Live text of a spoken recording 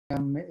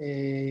am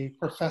a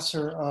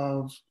professor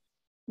of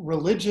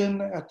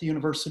religion at the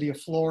University of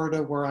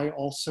Florida, where I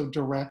also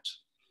direct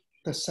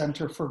the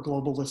Center for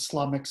Global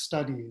Islamic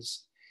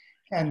Studies.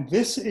 And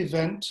this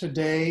event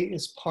today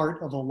is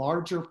part of a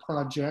larger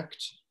project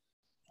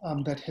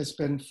that has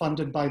been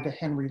funded by the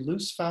Henry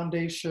Luce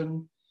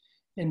Foundation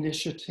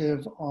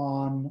Initiative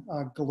on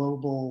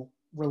Global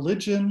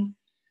Religion,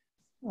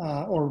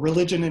 or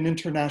Religion and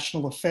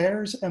International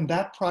Affairs. And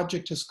that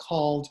project is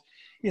called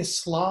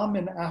Islam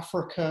in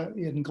Africa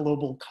in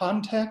Global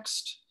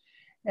Context.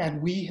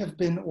 And we have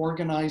been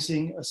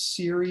organizing a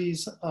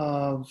series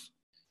of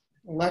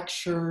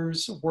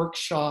lectures,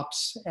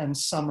 workshops, and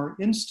summer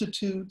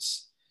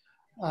institutes.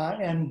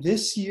 And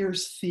this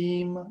year's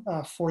theme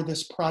for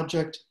this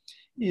project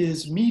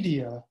is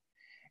media.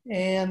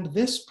 And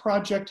this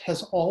project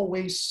has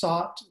always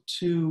sought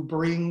to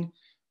bring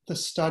the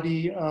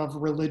study of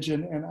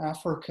religion in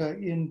Africa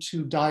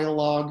into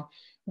dialogue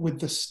with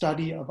the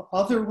study of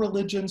other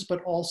religions,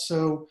 but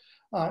also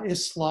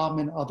Islam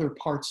in other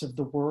parts of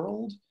the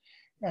world.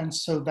 And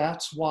so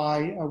that's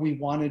why we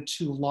wanted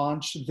to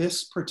launch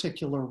this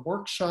particular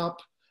workshop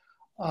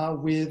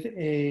with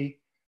a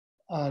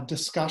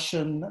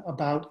discussion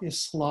about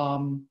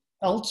Islam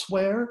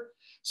elsewhere.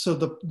 So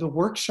the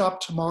workshop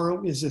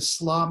tomorrow is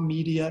Islam,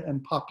 Media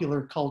and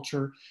Popular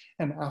Culture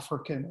in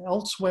Africa and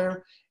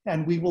Elsewhere.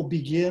 And we will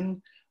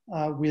begin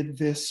with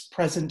this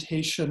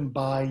presentation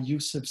by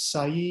Yousuf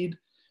Saeed,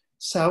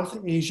 South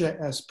Asia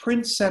as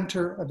Print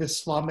Center of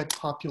Islamic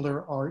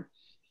Popular Art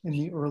in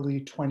the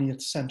early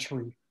 20th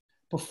century.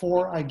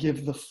 Before I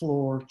give the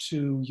floor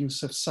to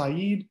Yousuf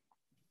Saeed,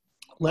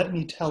 let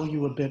me tell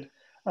you a bit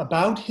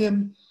about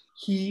him.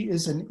 He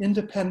is an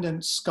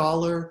independent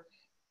scholar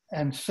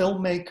and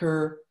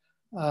filmmaker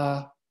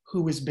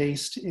who is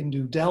based in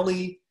New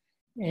Delhi,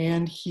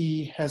 and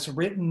he has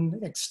written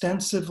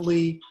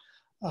extensively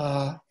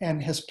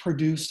and has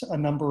produced a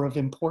number of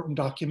important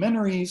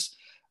documentaries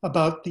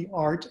about the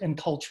art and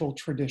cultural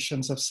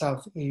traditions of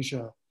South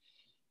Asia.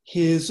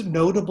 His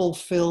notable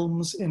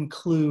films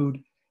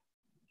include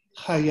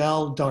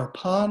Khayal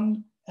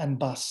Darpan and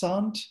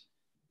Basant,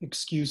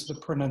 excuse the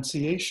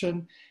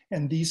pronunciation,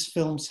 and these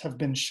films have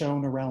been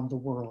shown around the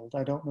world.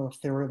 I don't know if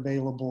they're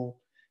available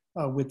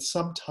with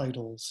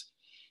subtitles.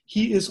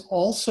 He is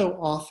also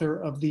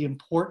author of the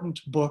important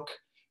book,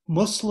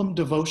 Muslim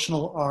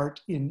Devotional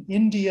Art in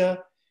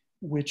India,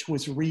 which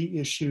was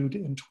reissued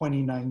in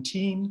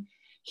 2019.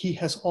 He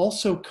has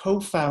also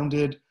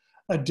co-founded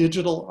a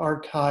digital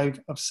archive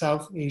of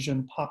South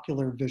Asian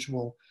popular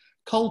visual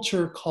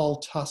culture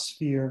called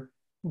Tasveer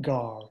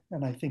Gar,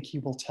 and I think he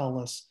will tell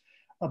us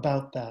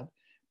about that.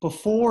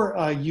 Before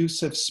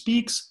Yousuf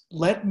speaks,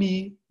 let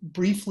me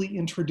briefly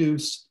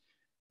introduce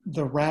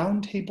the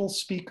roundtable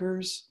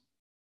speakers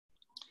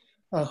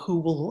who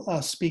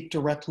will speak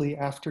directly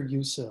after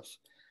Yousuf.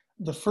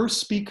 The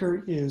first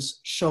speaker is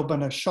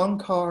Shobana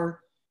Shankar,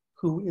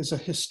 who is a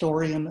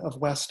historian of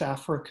West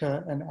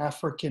Africa and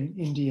African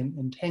Indian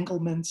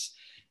entanglements,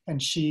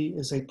 and she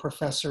is a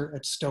professor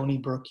at Stony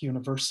Brook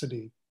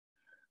University.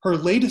 Her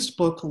latest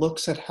book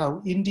looks at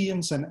how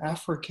Indians and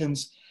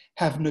Africans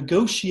have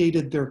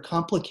negotiated their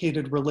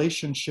complicated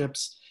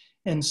relationships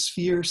in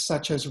spheres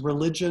such as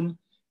religion,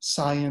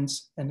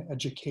 science, and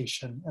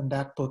education, and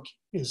that book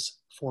is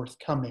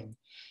forthcoming.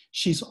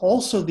 She's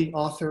also the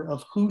author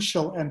of Who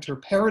Shall Enter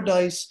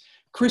Paradise?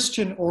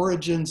 Christian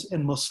Origins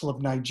in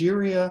Muslim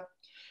Nigeria,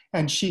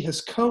 and she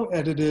has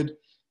co-edited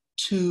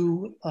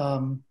two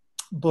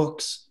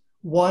books,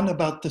 one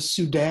about the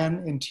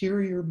Sudan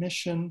Interior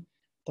Mission,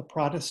 the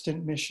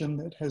Protestant mission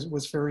that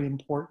was very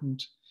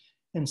important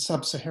in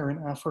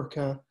sub-Saharan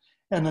Africa,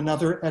 and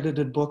another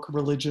edited book,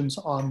 Religions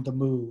on the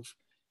Move,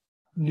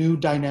 New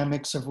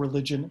Dynamics of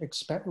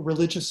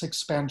Religious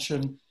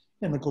Expansion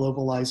in the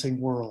Globalizing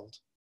World.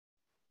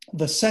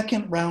 The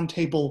second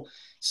roundtable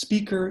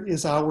speaker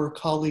is our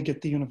colleague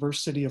at the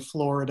University of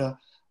Florida,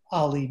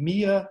 Ali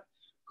Mian,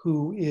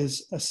 who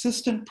is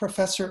Assistant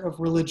Professor of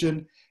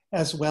Religion,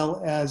 as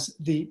well as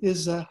the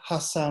Izza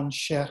Hassan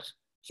Sheikh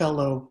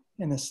Fellow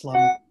in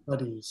Islamic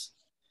Studies.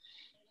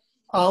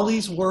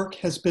 Ali's work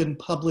has been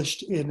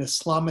published in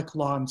Islamic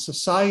Law and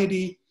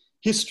Society,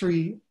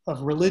 History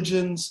of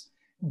Religions,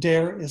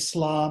 Dare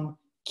Islam,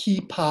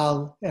 Ki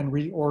Pal, and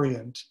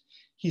Reorient.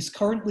 He's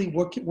currently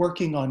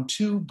working on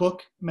two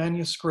book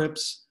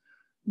manuscripts.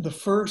 The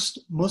first,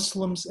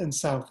 Muslims in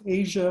South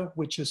Asia,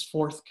 which is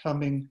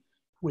forthcoming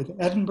with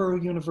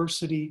Edinburgh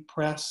University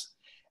Press,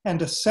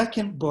 and a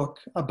second book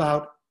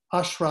about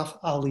Ashraf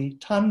Ali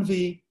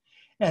Tanvi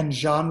and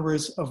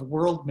genres of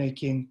world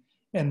making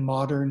in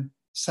modern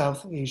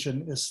South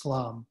Asian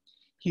Islam.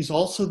 He's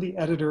also the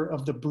editor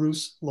of the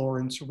Bruce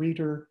Lawrence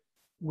Reader,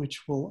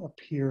 which will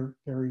appear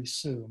very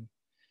soon.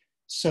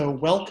 So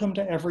welcome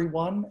to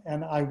everyone,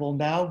 and I will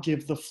now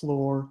give the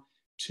floor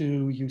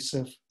to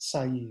Yousuf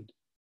Saeed.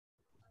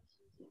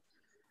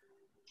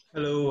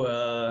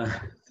 Hello,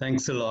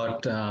 thanks a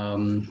lot.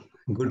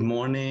 Good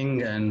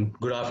morning and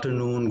good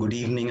afternoon, good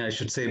evening, I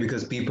should say,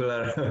 because people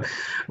are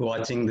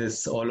watching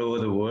this all over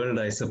the world.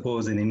 I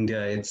suppose in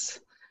India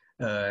it's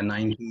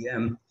 9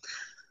 p.m.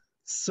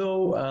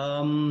 So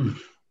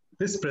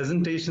this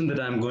presentation that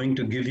I'm going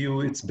to give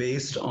you, it's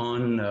based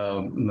on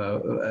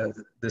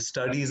the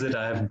studies that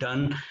I have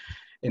done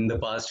in the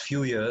past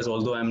few years,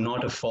 although I'm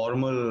not a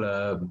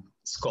formal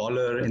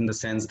scholar in the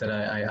sense that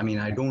I mean,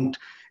 I don't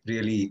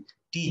really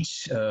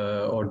teach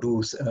or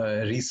do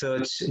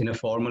research in a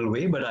formal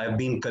way, but I've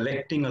been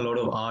collecting a lot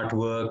of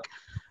artwork.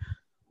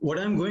 What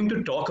I'm going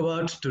to talk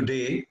about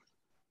today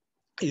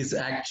is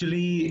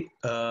actually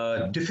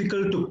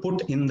difficult to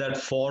put in that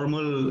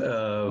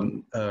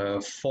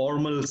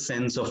formal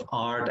sense of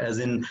art, as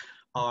in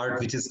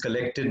art which is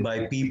collected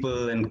by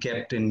people and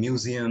kept in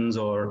museums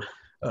or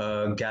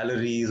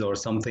galleries or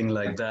something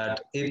like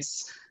that.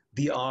 It's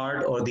the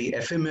art or the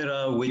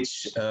ephemera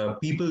which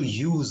people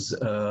use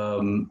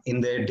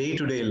in their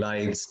day-to-day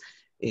lives,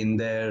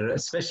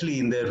 especially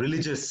in their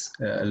religious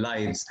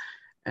lives.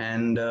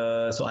 And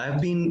so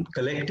I've been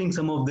collecting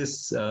some of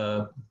this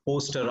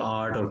poster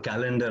art or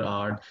calendar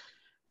art.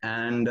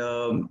 And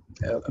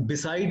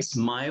besides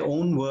my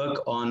own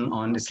work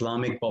on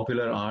Islamic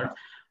popular art,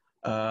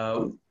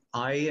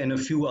 I and a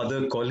few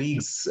other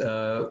colleagues,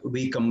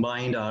 we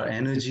combined our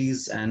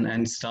energies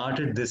and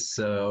started this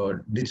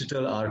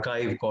digital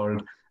archive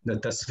called the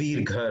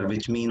Tasveer Ghar,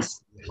 which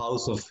means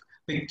house of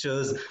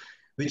pictures,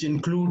 which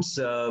includes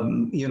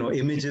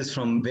images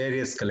from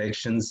various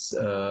collections,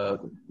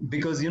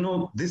 because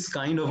this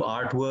kind of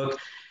artwork,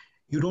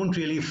 you don't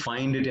really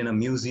find it in a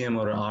museum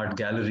or an art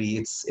gallery.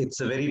 It's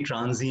a very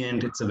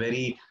transient, it's a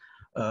very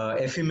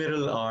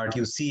ephemeral art.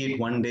 You see it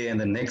one day and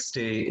the next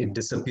day it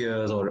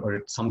disappears,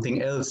 or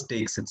something else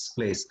takes its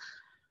place.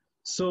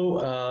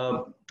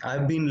 So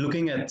I've been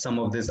looking at some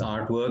of this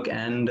artwork,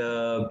 and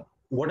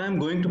what I'm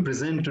going to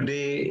present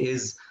today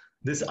is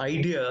this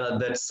idea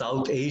that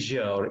South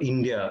Asia or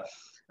India,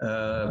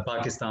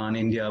 Pakistan,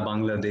 India,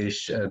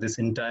 Bangladesh, this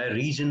entire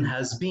region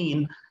has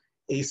been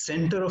a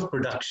center of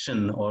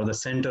production or the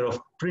center of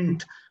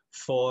print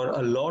for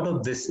a lot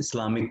of this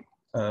Islamic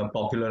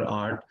popular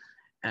art.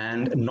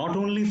 And not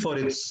only for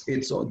the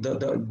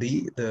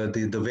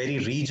very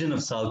region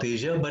of South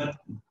Asia, but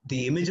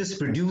the images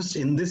produced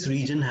in this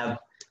region have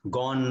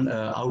gone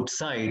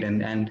outside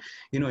and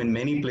in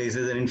many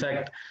places. And in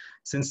fact,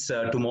 since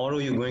tomorrow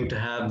you're going to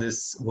have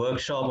this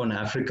workshop on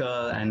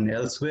Africa and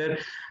elsewhere,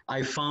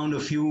 I found a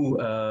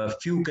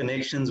few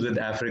connections with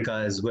Africa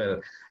as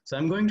well. So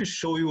I'm going to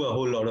show you a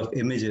whole lot of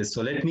images.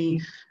 So let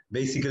me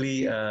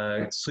basically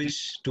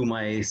switch to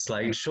my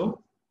slideshow.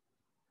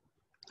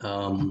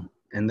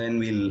 And then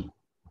we'll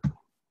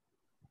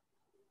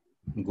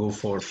go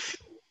forth.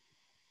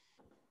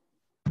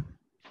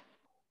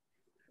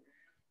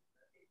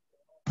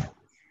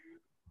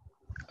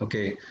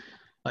 Okay,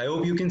 I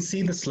hope you can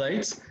see the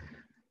slides.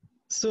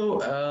 So,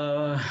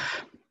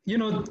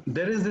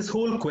 there is this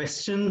whole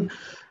question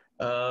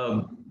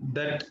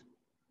that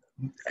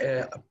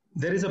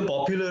there is a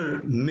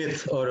popular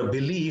myth or a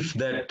belief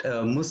that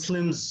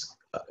Muslims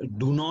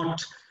do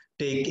not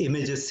take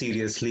images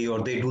seriously,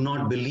 or they do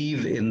not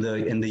believe in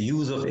the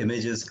use of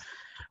images.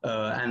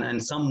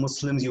 And some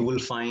Muslims you will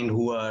find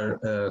who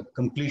are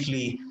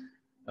completely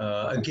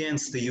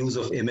against the use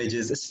of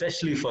images,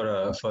 especially for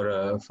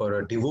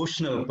a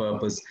devotional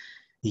purpose.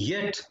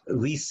 Yet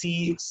we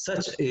see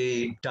such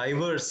a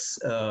diverse,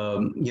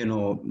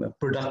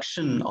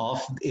 production of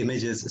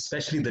images,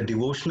 especially the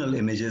devotional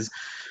images,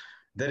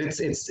 that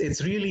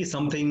it's really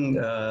something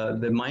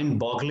the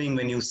mind-boggling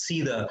when you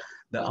see the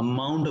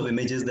amount of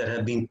images that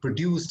have been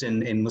produced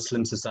in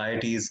Muslim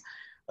societies,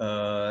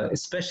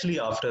 especially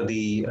after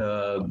the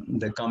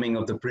coming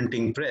of the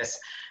printing press.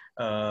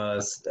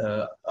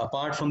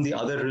 Apart from the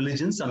other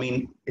religions, I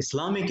mean,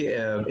 Islamic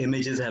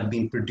images have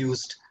been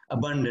produced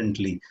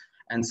abundantly,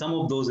 and some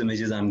of those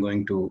images I'm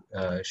going to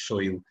show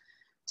you.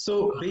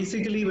 So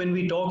basically, when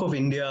we talk of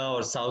India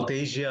or South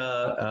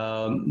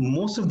Asia,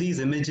 most of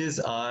these images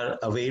are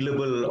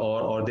available,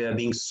 or they are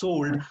being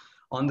sold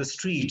on the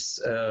streets,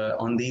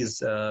 on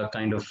these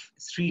kind of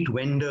street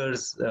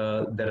vendors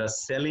that are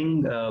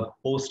selling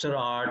poster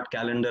art,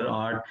 calendar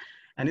art.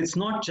 And it's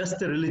not just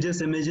the religious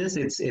images,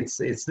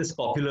 it's this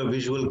popular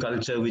visual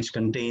culture which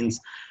contains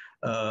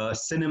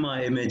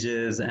cinema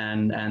images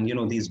and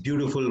these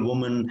beautiful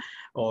women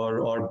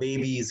or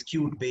babies,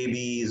 cute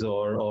babies,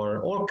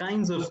 or all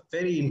kinds of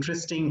very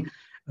interesting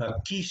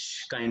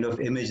quiche kind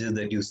of images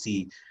that you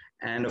see.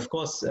 And of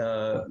course,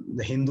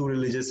 the Hindu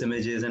religious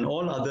images and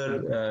all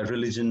other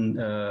religion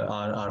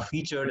are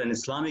featured, and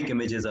Islamic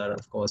images are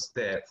of course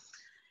there.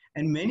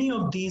 And many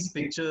of these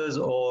pictures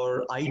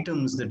or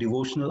items, the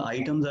devotional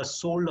items, are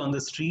sold on the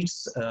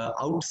streets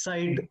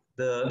outside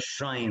the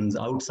shrines,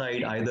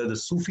 outside either the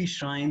Sufi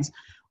shrines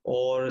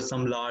or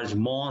some large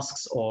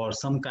mosques or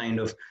some kind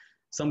of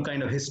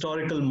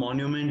historical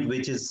monument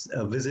which is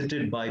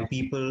visited by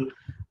people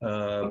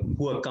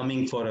who are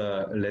coming for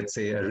let's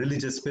say, a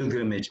religious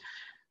pilgrimage.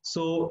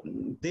 So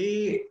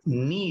they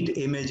need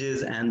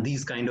images and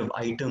these kind of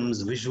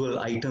items, visual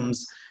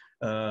items,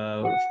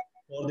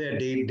 for their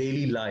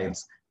daily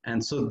lives.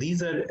 And so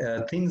these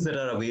are things that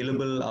are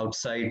available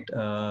outside. There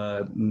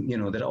are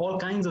all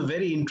kinds of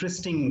very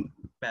interesting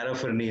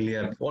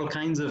paraphernalia, all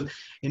kinds of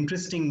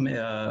interesting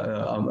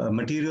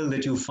material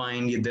that you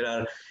find. There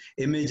are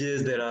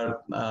images, there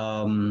are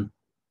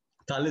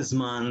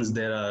talismans,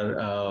 there are,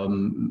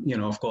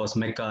 of course,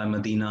 Mecca and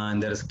Medina,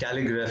 and there is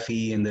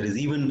calligraphy, and there is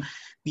even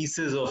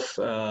pieces of,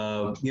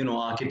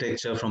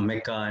 architecture from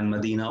Mecca and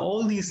Medina.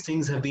 All these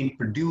things have been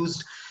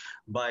produced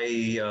by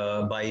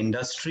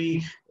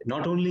industry,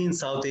 not only in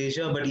South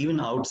Asia, but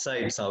even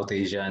outside South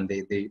Asia, and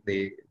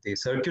they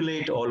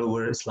circulate all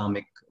over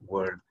Islamic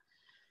world.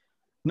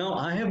 Now,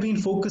 I have been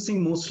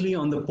focusing mostly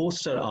on the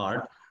poster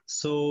art.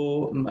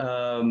 So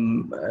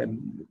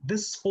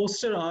this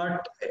poster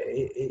art,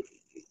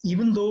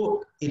 even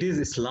though it is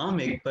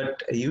Islamic,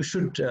 but you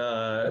should,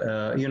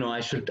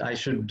 I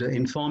should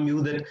inform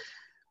you that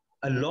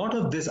a lot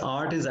of this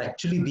art is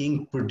actually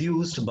being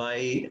produced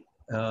by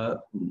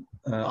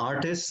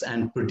artists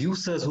and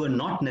producers who are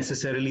not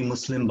necessarily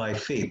Muslim by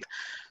faith.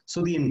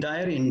 So the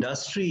entire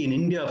industry in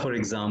India, for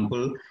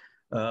example,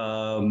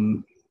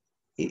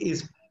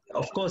 is,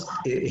 of course,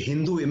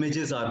 Hindu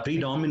images are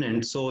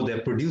predominant, so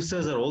their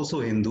producers are also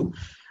Hindu,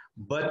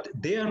 but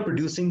they are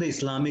producing the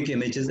Islamic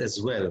images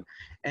as well.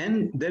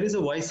 And there is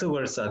a vice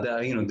versa.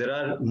 There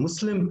are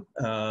Muslim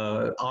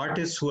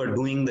artists who are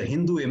doing the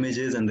Hindu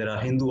images, and there are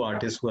Hindu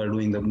artists who are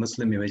doing the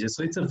Muslim images.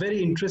 So it's a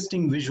very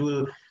interesting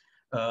visual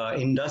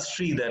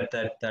industry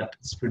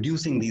that's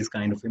producing these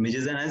kind of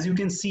images. And as you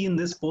can see in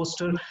this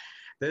poster,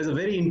 there's a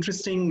very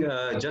interesting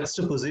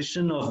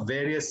juxtaposition of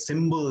various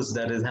symbols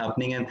that is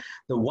happening. And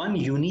the one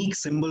unique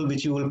symbol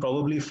which you will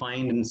probably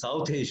find in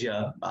South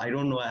Asia, I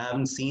don't know, I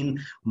haven't seen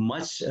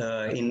much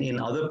in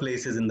other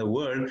places in the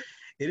world,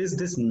 it is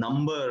this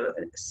number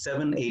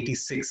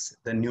 786,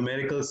 the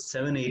numerical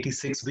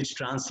 786, which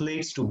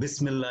translates to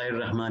Bismillahir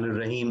Rahmanir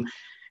Rahim,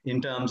 in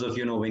terms of,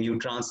 when you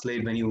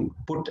translate, when you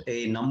put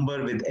a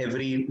number with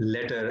every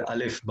letter,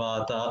 alif,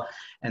 ba, ta,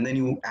 and then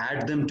you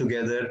add them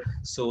together.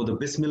 So the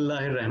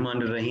Bismillahir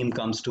Rahmanir Rahim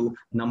comes to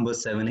number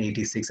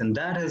 786. And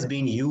that has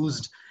been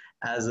used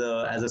as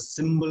a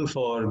symbol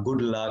for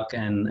good luck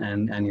and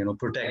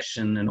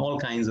protection and all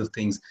kinds of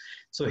things.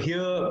 So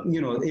here,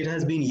 it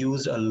has been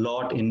used a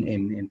lot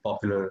in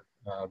popular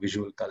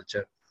visual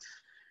culture.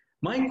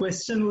 My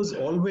question was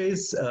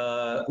always,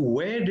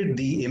 where did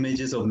the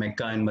images of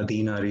Mecca and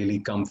Medina really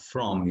come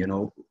from?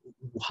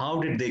 How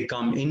did they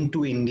come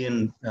into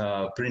Indian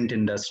print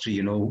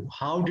industry?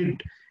 How did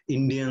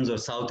Indians or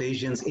South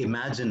Asians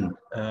imagine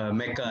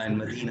Mecca and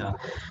Medina?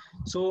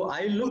 So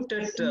I looked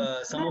at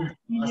some of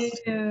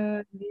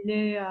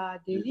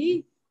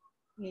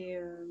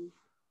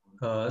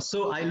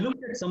so I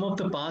looked at some of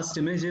the past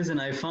images, and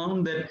I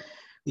found that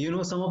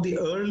some of the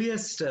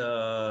earliest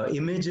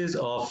images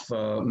of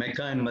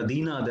Mecca and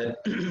Medina that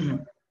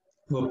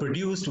were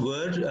produced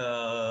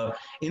were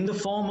in the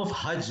form of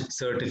Hajj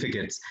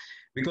certificates.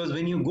 Because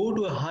when you go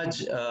to a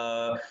Hajj,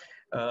 a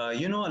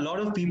lot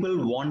of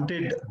people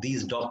wanted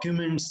these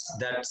documents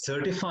that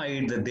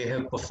certified that they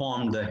have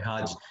performed the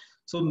Hajj.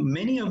 So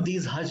many of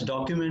these Hajj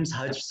documents,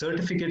 Hajj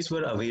certificates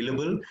were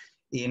available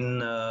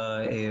in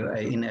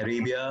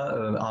Arabia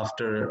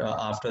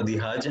after the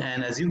Hajj.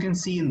 And as you can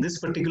see in this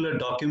particular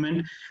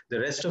document, the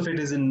rest of it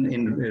is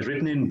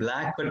written in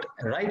black, but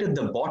right at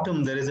the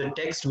bottom there is a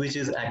text which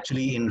is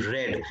actually in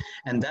red,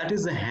 and that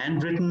is the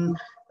handwritten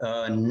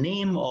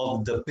name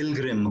of the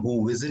pilgrim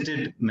who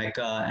visited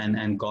Mecca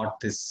and got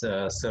this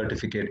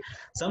certificate.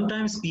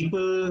 Sometimes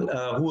people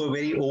who are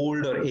very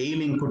old or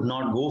ailing could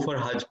not go for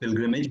Hajj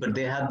pilgrimage, but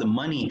they had the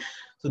money,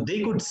 so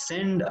they could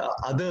send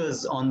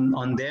others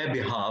on their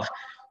behalf.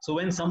 So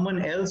when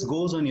someone else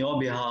goes on your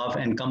behalf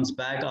and comes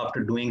back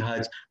after doing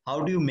Hajj,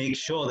 how do you make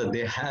sure that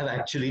they have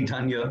actually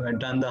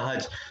done the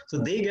Hajj? So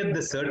they get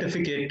the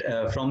certificate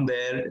from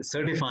there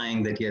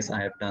certifying that, yes,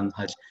 I have done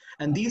Hajj.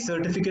 And these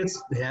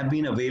certificates have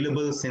been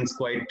available since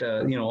quite,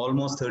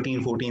 almost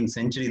 13th, 14th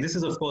century. This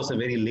is, of course, a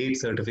very late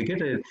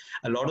certificate.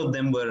 A lot of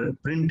them were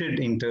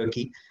printed in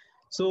Turkey.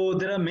 So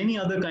there are many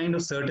other kind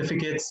of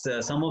certificates.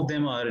 Some of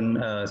them are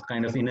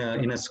kind of in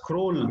a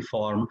scroll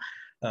form.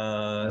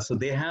 So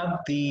they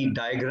have the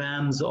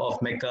diagrams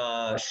of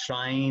Mecca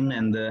shrine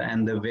and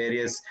the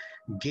various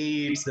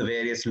gates, the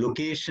various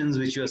locations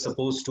which you are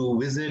supposed to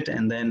visit,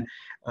 and then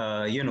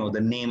the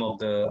name of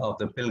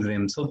the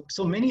pilgrim.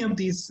 So many of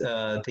these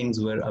things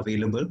were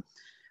available.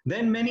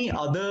 Then many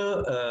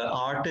other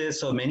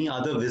artists or many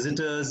other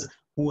visitors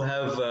who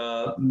have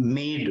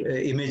made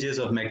images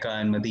of Mecca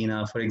and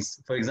Medina. For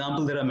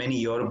example, there are many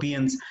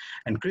Europeans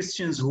and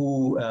Christians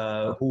who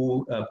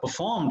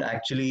performed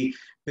actually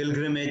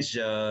pilgrimage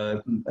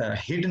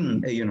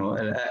hidden,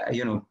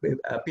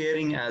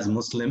 appearing as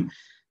Muslim.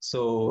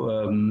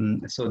 So,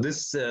 so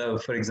this,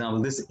 for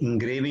example, this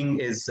engraving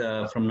is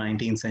from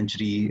 19th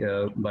century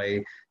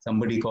by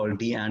somebody called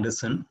D.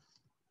 Anderson.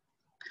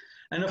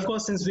 And of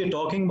course, since we're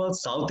talking about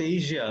South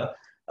Asia,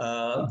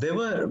 there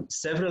were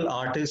several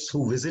artists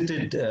who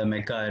visited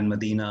Mecca and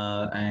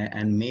Medina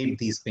and made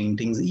these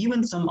paintings,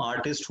 even some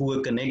artists who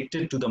were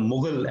connected to the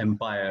Mughal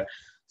Empire.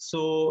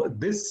 So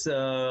this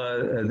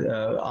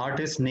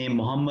artist named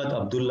Muhammad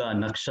Abdullah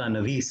Naqsha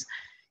Navis,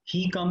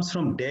 he comes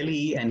from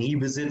Delhi and he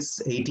visits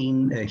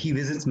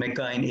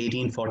Mecca in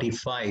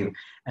 1845.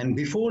 And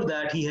before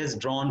that, he has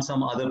drawn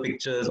some other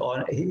pictures,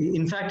 or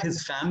in fact,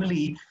 his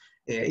family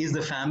is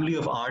the family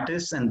of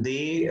artists, and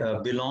they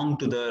belong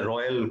to the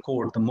royal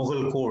court, the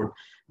Mughal court.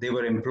 They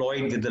were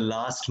employed with the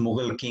last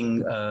Mughal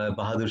king,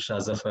 Bahadur Shah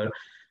Zafar.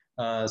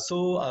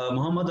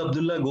 Muhammad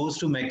Abdullah goes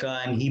to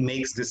Mecca and he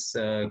makes this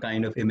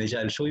kind of image.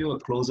 I'll show you a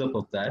close-up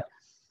of that.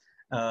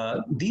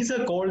 These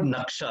are called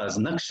nakshas.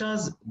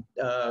 Nakshas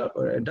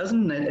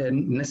doesn't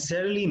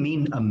necessarily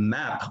mean a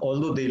map,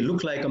 although they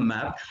look like a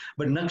map.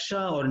 But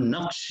naksha or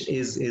naksh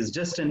is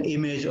just an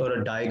image or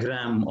a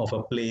diagram of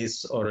a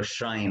place or a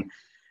shrine.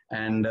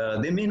 And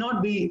they may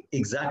not be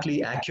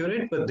exactly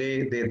accurate, but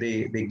they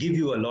give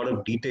you a lot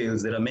of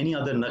details. There are many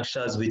other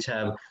nakshas which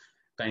have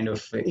kind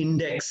of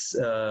index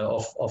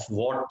of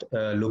what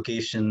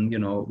location,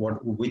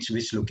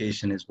 which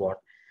location is what.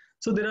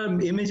 So there are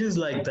images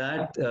like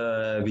that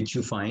which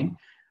you find.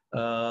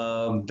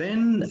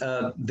 Then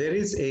there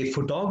is a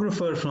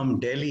photographer from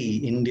Delhi,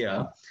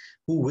 India,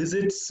 who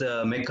visits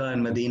Mecca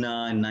and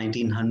Medina in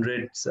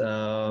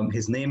 1900s.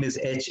 His name is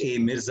H.A.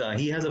 Mirza.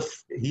 He has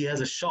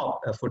a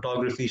shop, a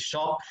photography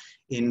shop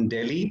in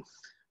Delhi.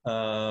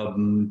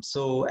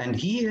 And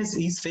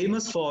he's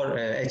famous for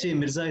H.A.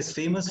 Mirza is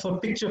famous for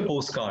picture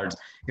postcards.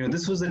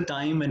 This was a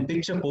time when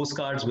picture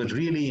postcards were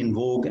really in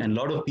vogue, and a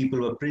lot of people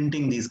were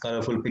printing these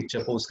colorful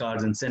picture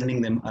postcards and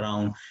sending them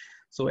around.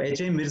 So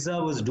H.A. Mirza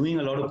was doing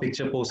a lot of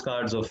picture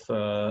postcards of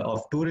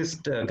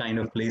tourist kind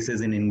of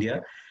places in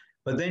India.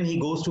 But then he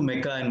goes to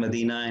Mecca and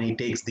Medina and he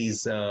takes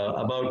these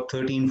about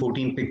 13,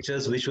 14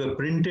 pictures which were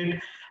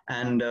printed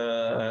and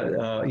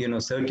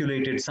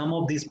circulated. Some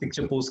of these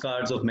picture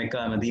postcards of Mecca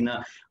and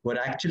Medina were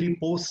actually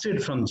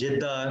posted from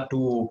Jeddah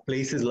to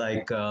places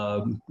like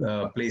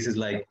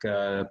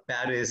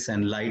Paris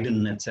and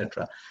Leiden,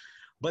 etc.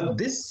 But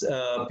this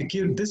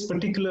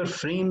particular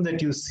frame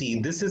that you see,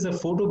 this is a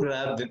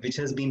photograph which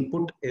has been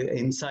put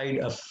inside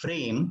a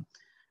frame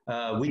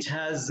which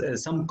has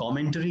some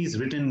commentaries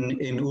written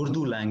in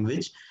Urdu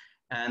language.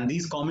 And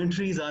these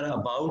commentaries are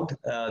about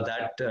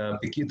that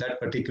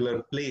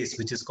particular place,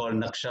 which is called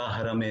Naqsha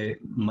Haram-e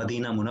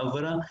Madina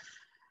Munawwara.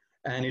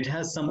 And it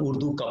has some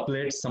Urdu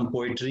couplets, some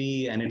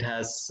poetry, and it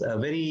has a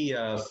very,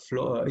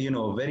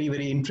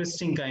 very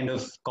interesting kind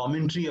of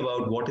commentary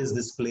about what is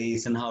this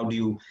place and how do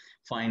you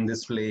find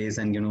this place.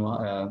 And,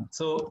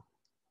 so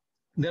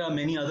there are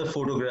many other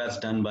photographs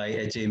done by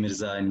H.A.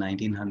 Mirza in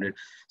 1900.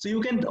 So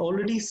you can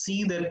already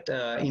see that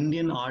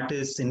Indian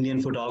artists, Indian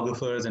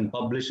photographers and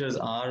publishers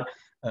are,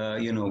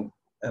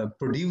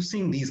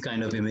 producing these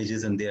kind of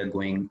images, and they are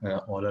going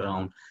all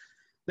around.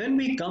 Then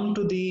we come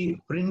to the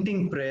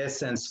printing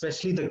press, and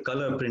especially the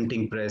color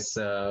printing press,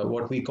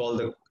 what we call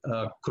the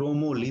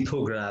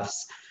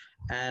chromolithographs.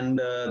 And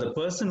the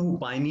person who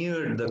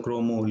pioneered the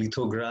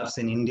chromolithographs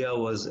in India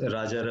was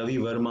Raja Ravi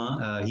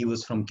Verma. He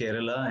was from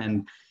Kerala,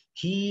 and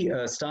he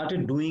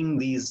started doing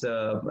these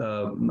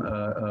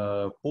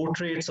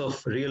portraits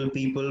of real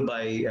people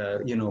by,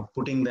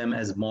 putting them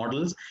as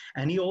models.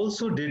 And he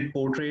also did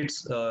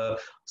portraits,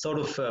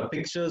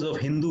 pictures of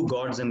Hindu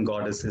gods and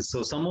goddesses.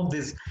 So some of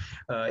these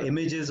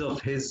images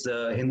of his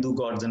Hindu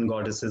gods and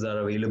goddesses are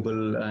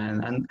available.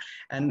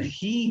 And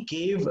he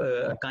gave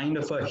a kind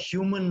of a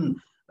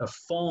human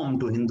form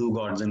to Hindu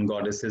gods and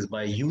goddesses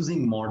by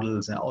using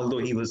models, although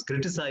he was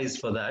criticized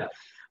for that.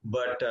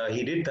 But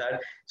he did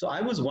that. So I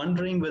was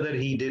wondering whether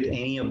he did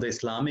any of the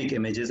Islamic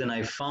images, and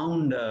I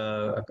found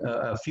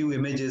a few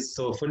images.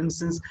 So for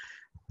instance,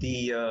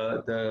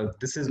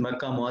 this is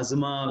Makkah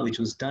Muazzama, which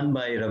was done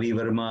by Ravi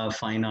Verma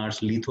Fine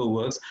Arts Litho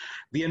Works.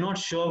 We are not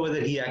sure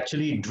whether he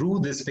actually drew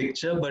this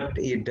picture, but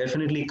it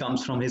definitely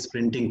comes from his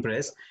printing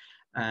press.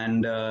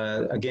 And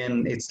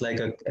again, it's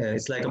like a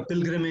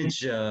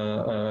pilgrimage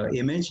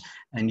image,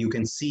 and you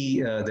can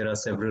see there are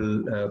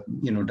several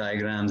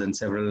diagrams and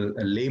several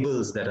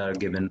labels that are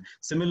given.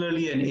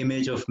 Similarly, an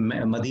image of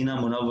Madina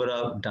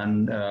Munawwara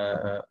done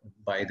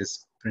by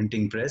this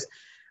printing press.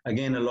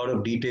 Again, a lot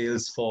of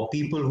details for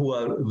people who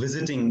are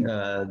visiting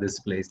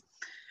this place.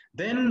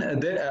 Then,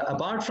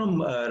 apart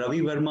from Ravi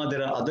Verma,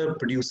 there are other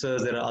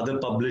producers, there are other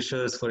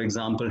publishers. For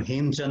example,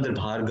 Hemchandra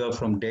Bhargav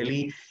from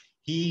Delhi.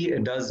 He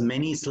does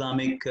many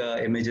Islamic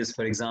images.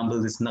 For example,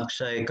 this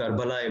Naqsha-e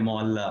Karbala-e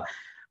Mualla.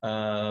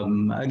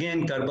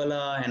 Again,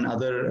 Karbala and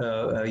other,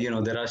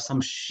 there are some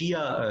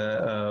Shia,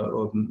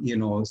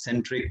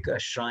 centric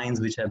shrines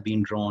which have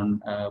been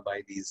drawn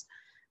by these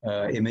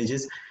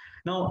images.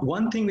 Now,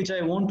 one thing which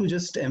I want to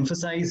just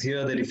emphasize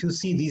here, that if you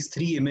see these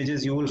three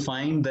images, you will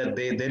find that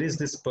there is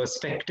this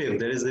perspective,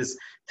 there is this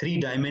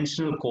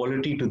three-dimensional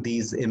quality to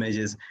these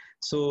images.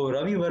 So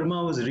Ravi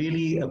Verma was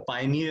really a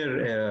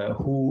pioneer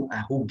who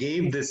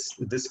gave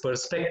this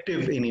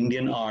perspective in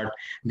Indian art.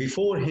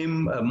 Before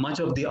him, much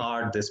of the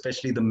art,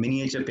 especially the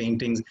miniature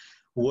paintings,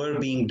 were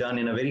being done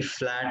in a very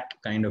flat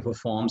kind of a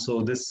form.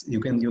 So this you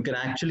can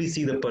actually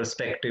see the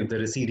perspective, the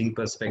receding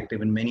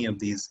perspective in many of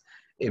these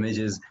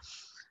images.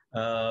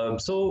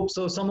 So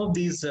some of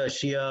these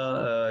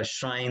Shia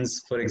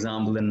shrines, for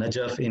example, in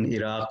Najaf in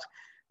Iraq,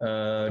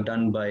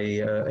 done by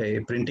a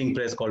printing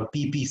press called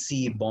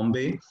PPC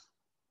Bombay.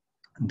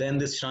 Then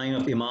this shrine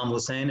of Imam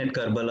Hussein at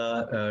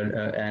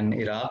Karbala and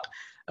Iraq,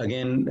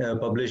 again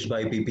published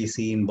by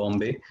PPC in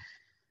Bombay.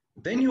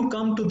 Then you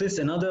come to this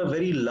another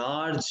very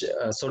large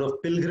sort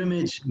of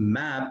pilgrimage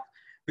map,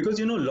 because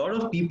a lot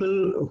of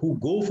people who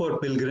go for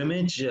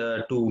pilgrimage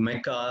to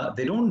Mecca,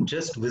 they don't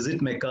just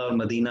visit Mecca or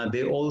Medina,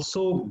 they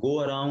also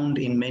go around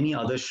in many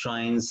other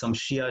shrines, some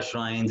Shia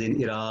shrines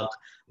in Iraq,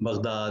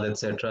 Baghdad,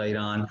 etc.,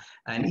 Iran,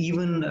 and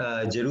even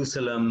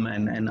Jerusalem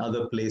and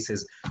other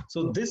places.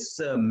 So this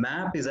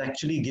map is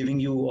actually giving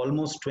you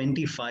almost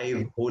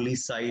 25 holy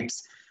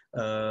sites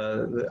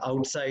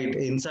outside,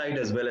 inside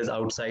as well as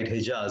outside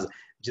Hijaz,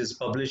 which is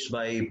published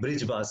by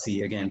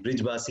Brijbasi. Again,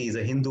 Brijbasi is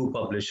a Hindu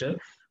publisher,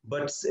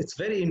 but it's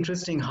very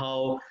interesting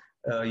how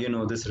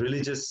this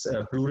religious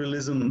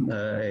pluralism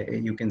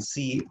you can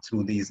see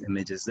through these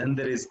images. Then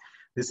there is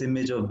this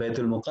image of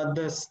Baitul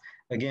Muqaddas.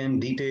 Again,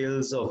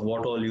 details of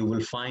what all you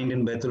will find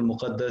in Baitul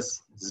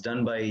Muqaddas. It's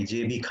done by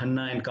J.B.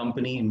 Khanna and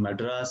Company in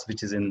Madras,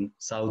 which is in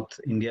South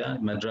India.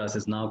 Madras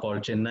is now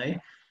called Chennai.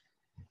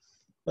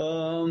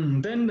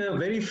 Then the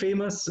very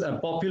famous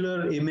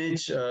popular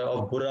image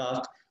of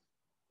Buraq,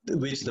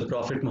 which the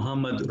Prophet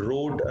Muhammad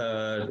rode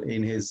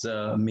in his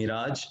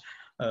Miraj.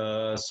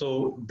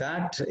 So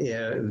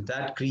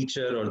that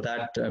creature or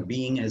that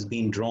being has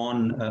been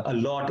drawn a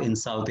lot in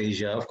South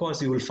Asia. Of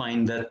course, you will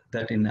find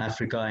that in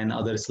Africa and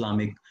other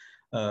Islamic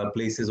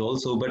places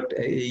also, but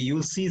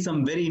you'll see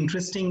some very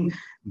interesting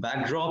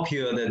backdrop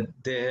here, that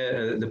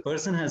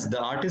the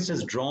artist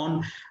has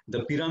drawn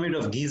the Pyramid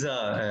of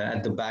Giza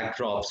at the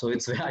backdrop. So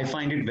I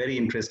find it very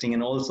interesting.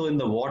 And also in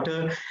the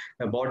water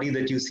body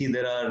that you see,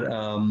 there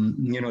are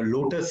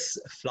lotus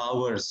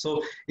flowers.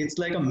 So it's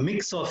like a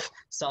mix of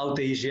South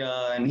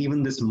Asia, and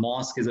even this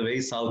mosque is a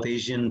very South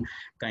Asian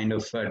kind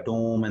of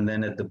dome, and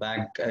then at the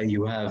back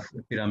you have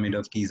Pyramid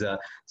of Giza.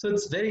 So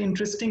it's very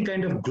interesting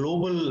kind of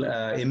global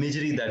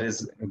imagery that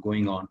is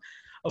going on.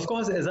 Of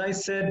course, as I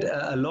said,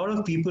 a lot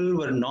of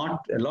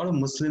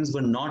Muslims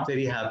were not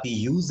very happy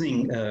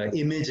using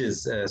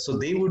images, so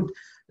they would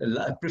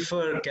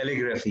prefer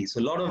calligraphy. So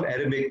a lot of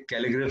Arabic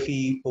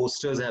calligraphy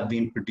posters have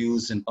been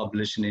produced and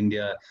published in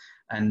India.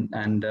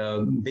 And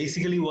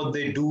basically what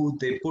they do,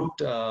 they put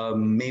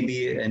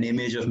maybe an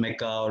image of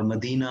Mecca or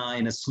Medina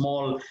in a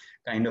small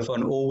kind of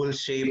an oval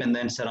shape, and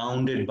then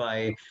surrounded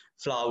by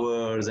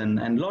flowers and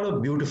a lot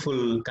of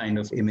beautiful kind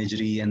of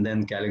imagery, and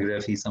then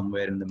calligraphy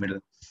somewhere in the middle.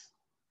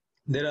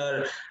 There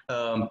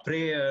are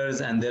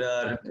prayers, and there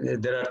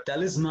are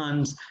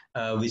talismans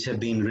which have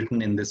been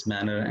written in this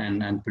manner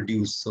and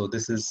produced. So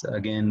this is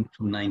again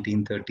from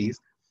 1930s.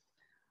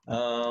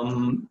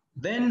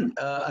 Then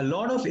a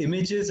lot of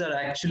images are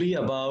actually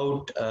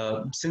about,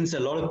 since a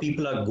lot of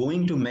people are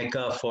going to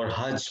Mecca for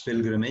Hajj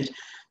pilgrimage,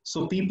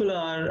 so people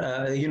are,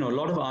 a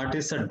lot of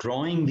artists are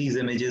drawing these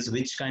images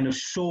which kind of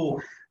show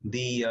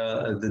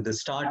the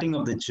starting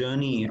of the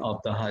journey of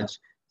the Hajj.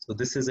 So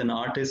this is an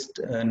artist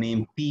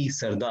named P.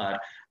 Sardar.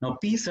 Now,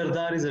 P.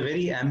 Sardar is a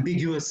very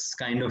ambiguous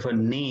kind of a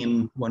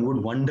name. One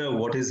would wonder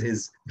what is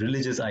his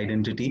religious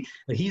identity.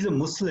 He's a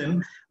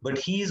Muslim, but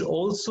he's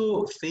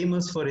also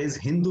famous for his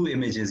Hindu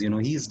images.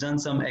 He's done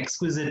some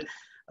exquisite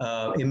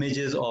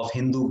images of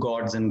Hindu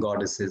gods and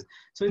goddesses.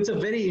 So it's a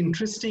very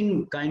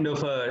interesting kind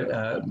of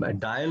a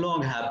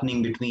dialogue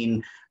happening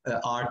between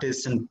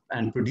artists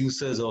and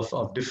producers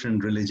of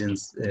different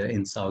religions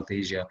in South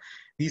Asia.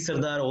 P.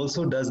 Sardar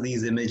also does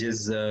these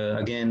images,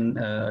 again,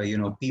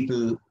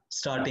 people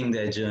starting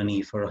their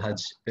journey for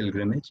Hajj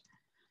pilgrimage.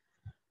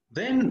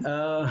 Then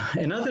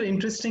another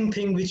interesting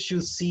thing which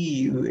you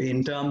see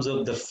in terms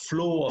of the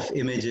flow of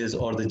images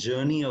or the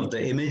journey of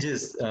the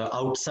images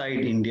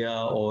outside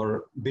India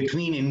or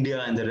between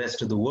India and the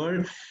rest of the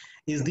world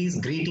is these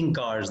greeting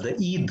cards, the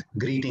Eid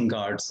greeting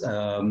cards.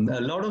 A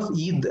lot of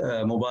Eid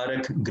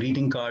Mubarak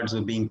greeting cards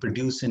were being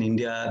produced in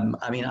India.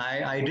 I mean,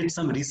 I did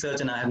some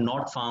research and I have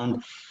not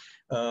found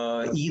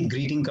Eid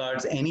greeting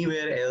cards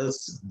anywhere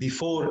else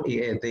before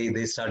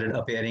they started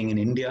appearing in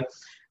India.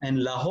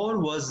 And Lahore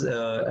was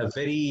a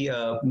very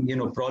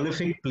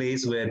prolific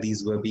place where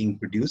these were being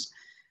produced.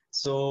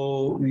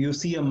 So you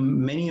see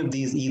many of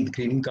these Eid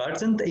greeting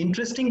cards. And the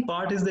interesting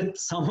part is that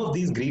some of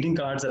these greeting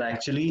cards are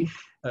actually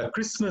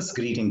Christmas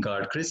greeting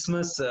card,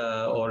 Christmas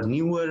or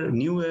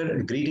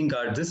newer greeting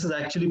card. This is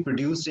actually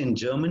produced in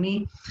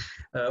Germany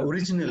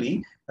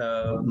originally,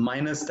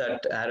 minus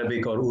that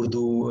Arabic or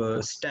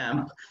Urdu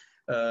stamp.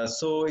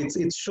 So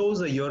it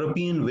shows a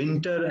European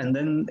winter, and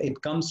then it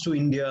comes to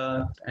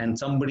India and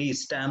somebody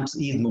stamps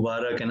Eid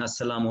Mubarak and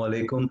Assalamu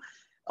Alaikum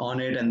on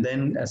it, and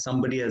then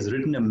somebody has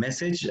written a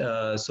message.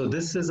 So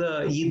this is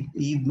a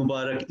Eid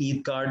Mubarak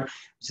Eid card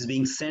which is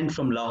being sent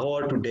from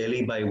Lahore to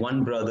Delhi by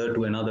one brother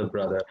to another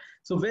brother.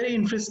 So very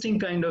interesting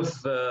kind of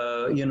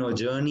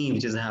journey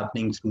which is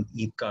happening through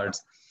Eid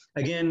cards.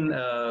 Again,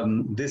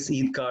 this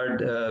Eid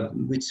card,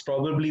 which is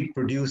probably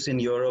produced in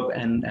Europe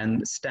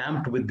and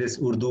stamped with this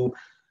Urdu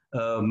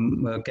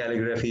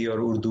calligraphy or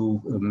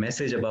Urdu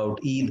message about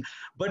Eid,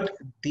 but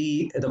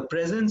the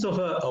presence of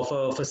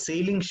a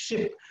sailing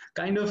ship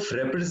kind of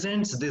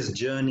represents this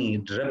journey.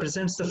 It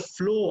represents the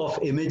flow of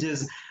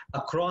images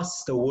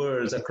across the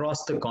worlds,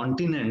 across the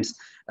continents,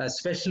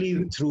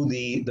 especially through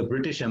the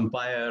British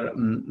Empire.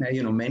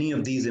 Many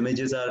of these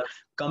images are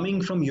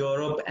coming from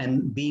Europe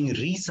and being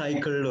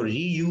recycled or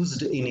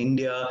reused in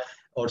India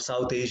or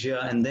South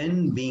Asia, and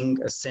then being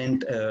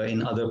sent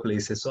in other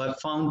places. So I've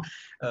found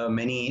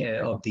many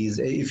of these.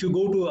 If you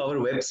go to our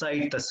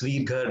website,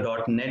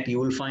 tasveerghar.net, you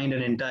will find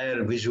an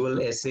entire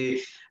visual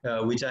essay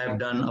which I have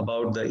done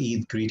about the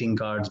Eid greeting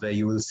cards, where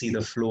you will see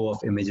the flow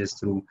of images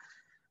through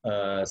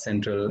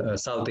Central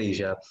South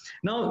Asia.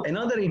 Now,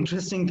 another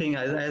interesting thing,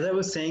 as I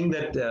was saying,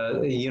 that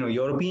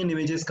European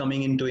images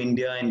coming into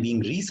India and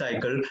being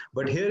recycled,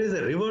 but here is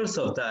a reverse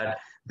of that.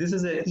 This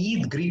is an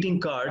Eid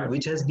greeting card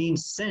which has been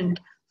sent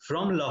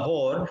from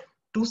Lahore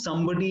to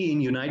somebody in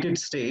United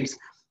States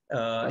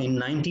in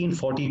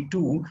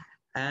 1942,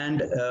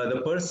 and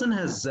the person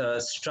has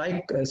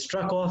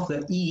struck off the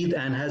Eid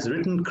and has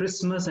written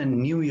Christmas and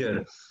New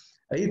Year.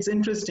 It's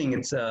interesting.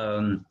 It's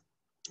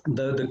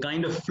the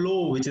kind of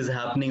flow which is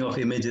happening of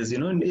images.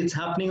 It's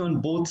happening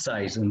on both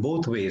sides, in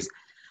both ways.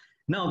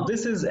 Now,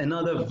 this is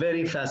another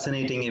very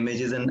fascinating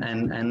images, and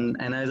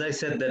as I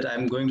said, that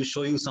I'm going to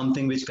show you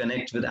something which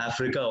connects with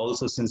Africa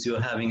also, since you're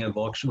having a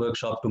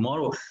workshop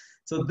tomorrow.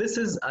 So this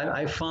is,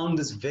 I found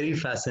this very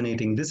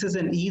fascinating. This is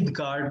an Eid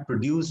card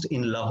produced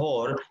in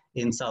Lahore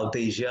in South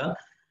Asia,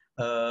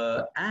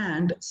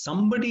 and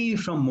somebody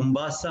from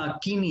Mombasa,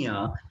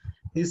 Kenya,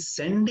 is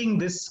sending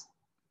this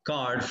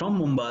card from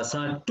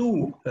Mombasa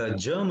to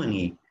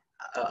Germany.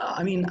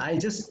 I mean, I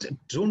just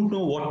don't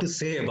know what to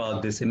say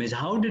about this image.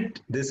 How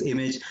did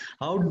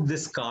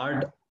this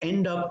card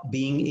end up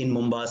being in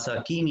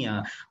Mombasa,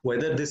 Kenya?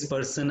 Whether this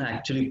person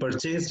actually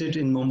purchased it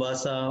in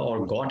Mombasa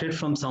or got it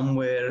from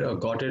somewhere, or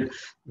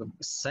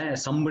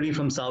somebody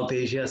from South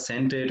Asia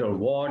sent it, or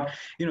what?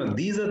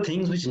 These are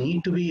things which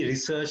need to be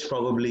researched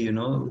probably.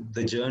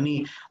 The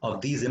journey of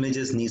these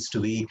images needs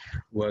to be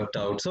worked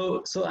out.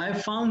 So I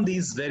found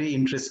these very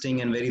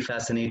interesting and very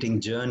fascinating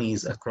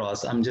journeys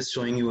across. I'm just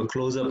showing you a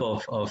close-up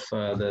of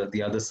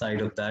the other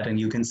side of that, and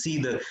you can see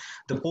the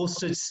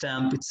postage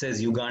stamp. It says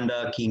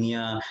Uganda,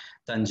 Kenya,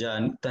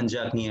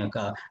 Tanzania.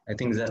 I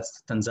think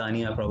that's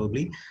Tanzania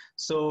probably.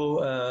 So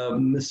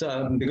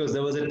because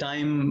there was a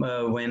time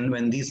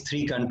when these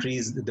three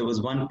countries, there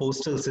was one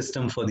postal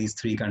system for these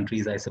three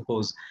countries. I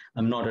suppose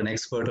I'm not an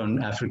expert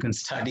on African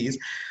studies,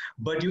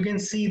 but you can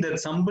see that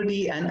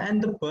somebody,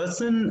 and the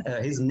person,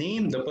 his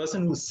name, the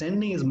person who's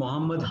sending is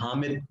Muhammad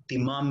Hamid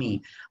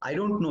Timami. I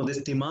don't know,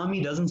 this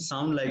Timami doesn't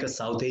sound like a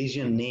South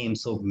Asian name,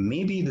 so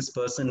maybe this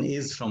person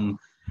is from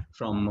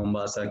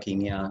Mombasa,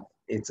 Kenya.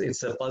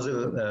 It's a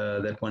puzzle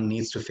that one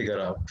needs to figure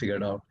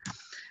out.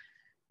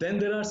 Then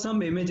there are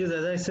some images,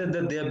 as I said,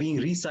 that they are being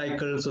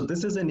recycled. So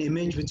this is an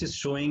image which is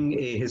showing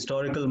a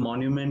historical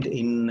monument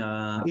in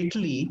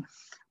Italy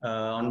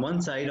on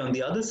one side. On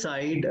the other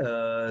side,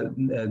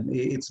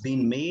 it's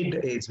been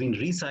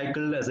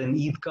recycled as an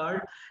Eid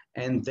card.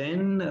 And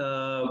then,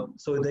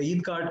 so the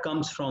Eid card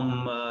comes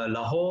from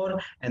Lahore,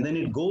 and then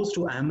it goes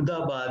to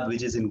Ahmedabad,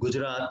 which is in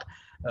Gujarat,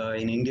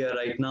 in India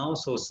right now.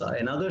 So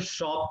another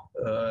shop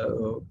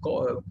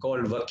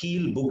called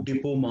Vakil Book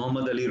Depot,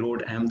 Muhammad Ali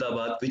Road,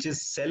 Ahmedabad, which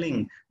is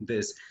selling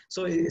this.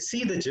 So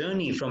see the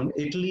journey from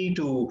Italy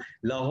to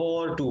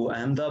Lahore to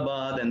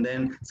Ahmedabad, and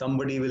then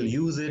somebody will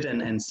use it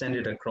and send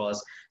it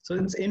across. So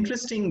it's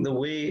interesting the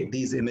way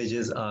these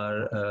images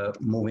are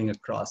moving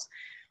across.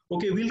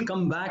 Okay, we'll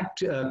come back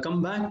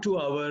to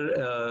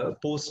our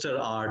poster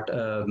art.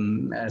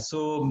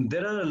 So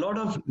there are a lot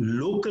of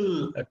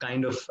local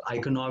kind of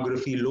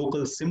iconography,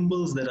 local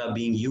symbols that are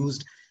being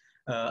used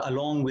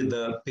along with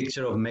the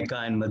picture of Mecca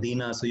and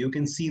Medina. So you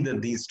can see that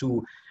these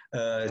two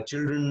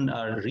children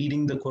are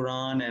reading the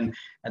Quran, and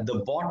at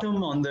the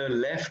bottom on the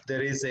left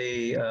there is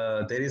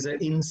an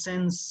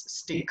incense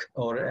stick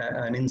or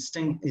an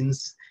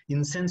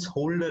incense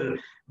holder,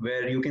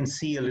 where you can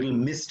see a little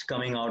mist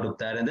coming out of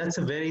that. And that's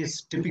a very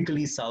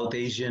typically South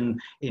Asian,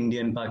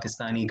 Indian,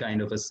 Pakistani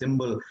kind of a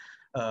symbol.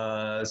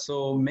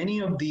 So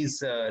many of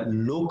these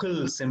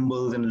local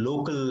symbols and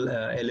local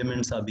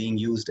elements are being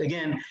used.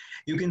 Again,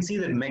 you can see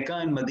that Mecca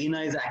and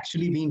Medina is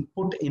actually being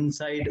put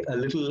inside a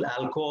little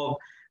alcove,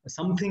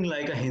 something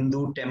like a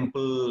Hindu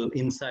temple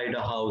inside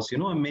a house.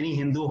 In many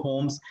Hindu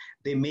homes,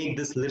 they make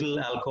this little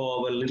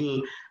alcove, a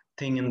little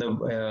thing in the,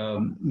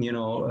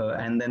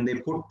 and then they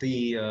put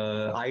the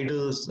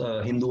idols,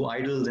 Hindu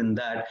idols in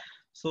that.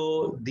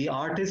 So the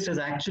artist has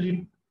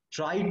actually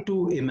tried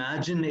to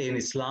imagine an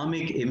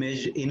Islamic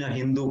image in a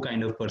Hindu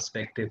kind of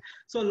perspective.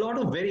 So a lot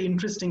of very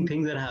interesting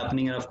things are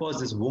happening. And of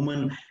course, this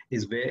woman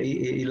is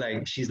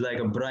very, she's like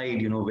a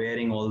bride,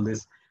 wearing all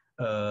this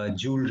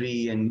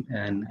jewelry and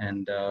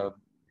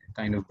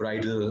kind of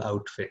bridal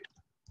outfit.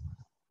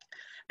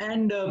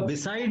 And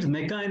besides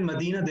Mecca and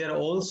Medina, they are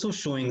also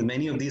showing,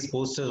 many of these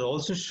posters are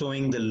also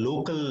showing the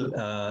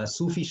local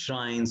Sufi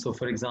shrines. So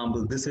for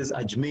example, this is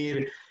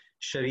Ajmer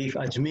Sharif.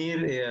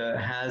 Ajmer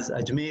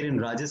in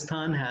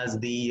Rajasthan has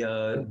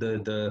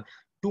the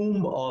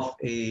tomb of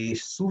a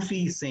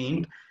Sufi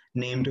saint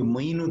named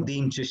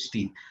Muinuddin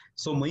Chishti.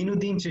 So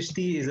Muinuddin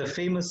Chishti is a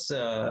famous,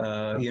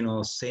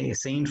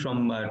 saint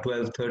from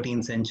 12th,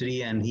 13th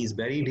century, and he's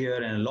buried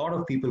here, and a lot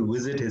of people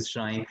visit his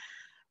shrine.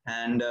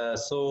 And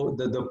so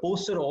the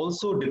poster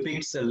also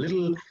depicts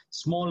a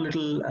small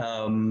little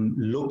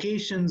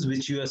locations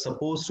which you are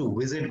supposed to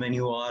visit when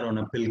you are on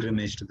a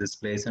pilgrimage to this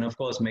place. And of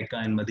course, Mecca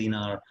and Medina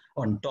are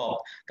on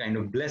top, kind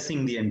of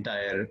blessing the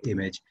entire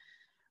image.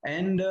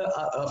 And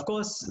of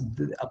course,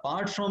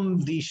 apart from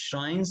the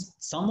shrines,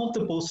 some of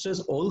the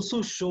posters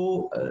also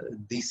show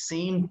the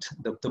saint,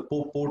 the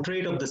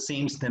portrait of the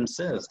saints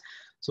themselves.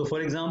 So,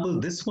 for example,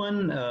 this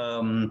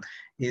one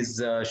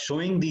is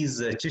showing these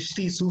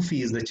Chishti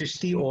Sufis. The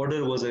Chishti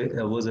order was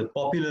a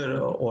popular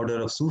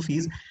order of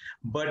Sufis,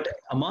 but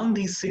among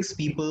these six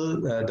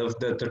people,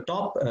 the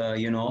top,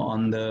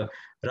 on the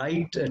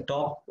right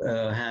top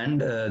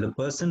hand, the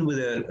person with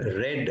a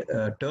red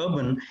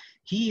turban,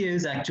 he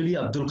is actually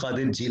Abdul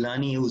Qadir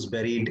Jilani, who's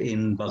buried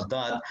in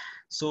Baghdad.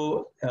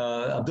 So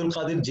Abdul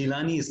Qadir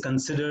Jilani is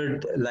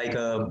considered like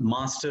a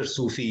master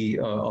Sufi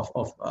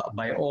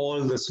by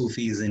all the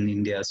Sufis in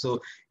India.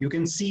 So you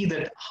can see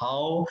that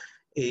how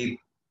a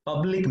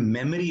public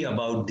memory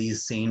about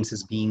these saints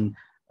is being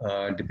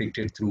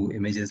depicted through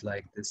images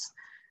like this.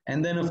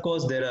 And then, of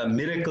course, there are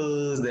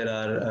miracles. There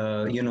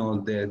are,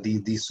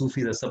 the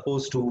Sufis are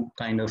supposed to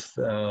kind of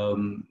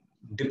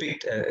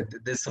depict,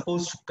 they're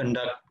supposed to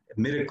conduct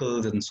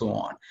miracles and so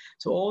on.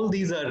 So all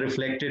these are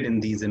reflected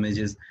in these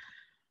images.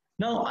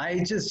 Now,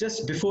 I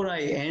just before I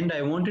end,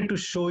 I wanted to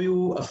show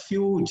you a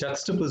few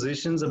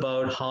juxtapositions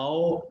about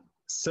how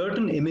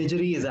certain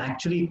imagery is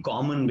actually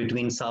common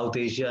between South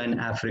Asia and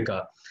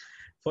Africa.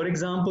 For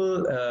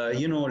example,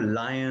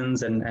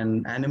 lions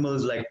and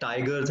animals like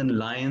tigers and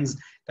lions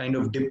kind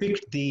of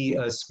depict the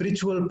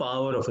spiritual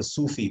power of a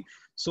Sufi.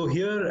 So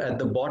here at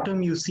the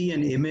bottom, you see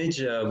an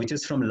image which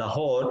is from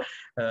Lahore,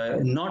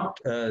 not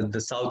the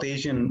South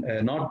Asian,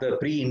 not the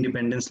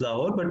pre-independence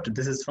Lahore, but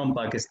this is from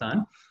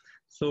Pakistan.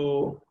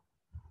 So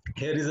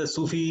here is a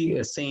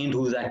Sufi saint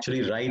who is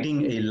actually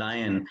riding a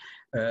lion.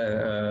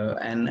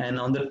 And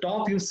on the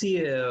top, you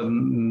see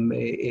an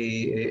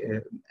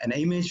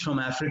image from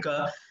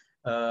Africa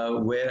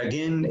where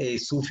again a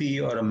Sufi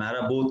or a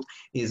Marabout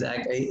is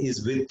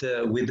with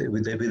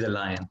a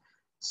lion.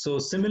 So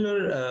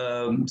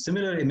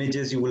similar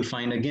images you will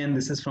find again.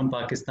 This is from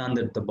Pakistan.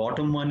 That the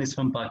bottom one is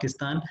from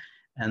Pakistan,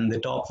 and the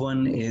top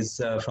one is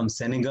from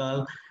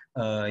Senegal.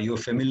 You're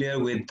familiar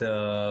with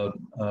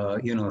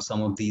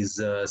some of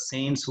these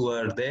saints who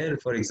are there.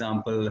 For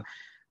example,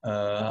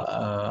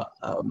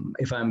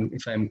 if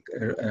I'm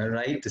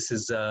right, this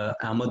is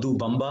Amadou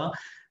Bamba,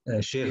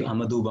 Sheikh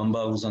Amadou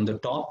Bamba, who's on the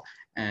top.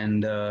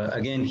 And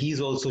again,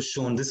 he's also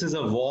shown, this is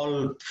a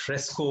wall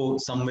fresco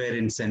somewhere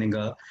in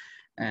Senegal.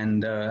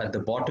 And at the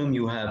bottom,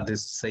 you have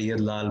this Sayyid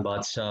Lal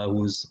Badshah,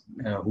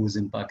 who's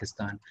in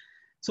Pakistan.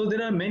 So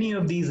there are many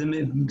of these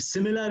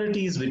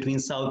similarities between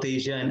South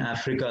Asia and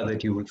Africa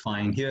that you would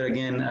find. Here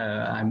again,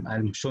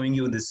 I'm showing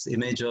you this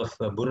image of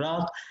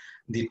Buraq.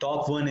 The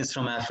top one is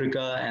from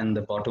Africa and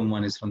the bottom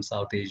one is from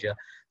South Asia.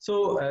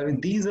 So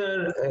these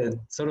are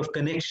sort of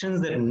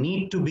connections that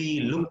need to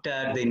be looked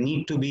at. They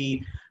need to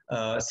be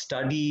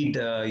studied,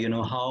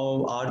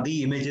 how are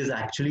the images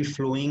actually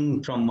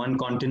flowing from one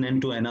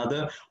continent to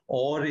another,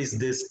 or is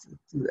this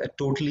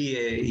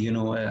totally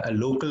a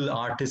local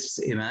artist's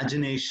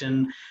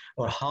imagination,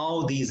 or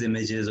how these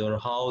images or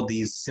how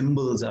these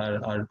symbols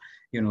are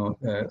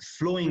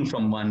flowing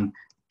from one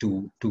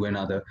to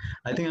another.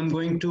 I think I'm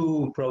going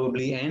to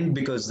probably end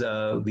because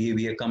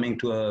we are coming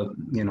to a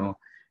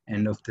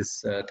end of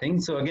this thing.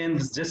 So again,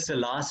 this is just a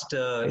last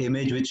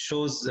image which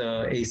shows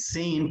a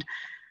saint.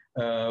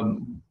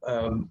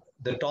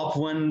 The top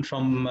one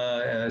from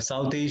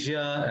South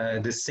Asia,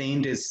 the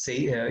saint is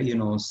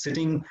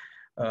sitting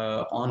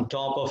on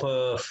top of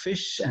a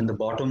fish, and the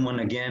bottom one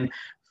again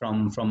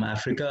from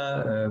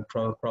Africa,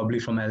 probably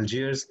from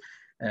Algeria.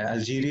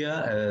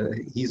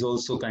 He's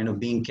also kind of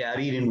being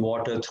carried in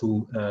water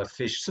through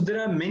fish. So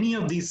there are many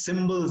of these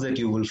symbols that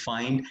you will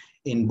find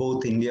in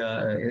both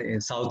India,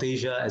 South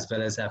Asia, as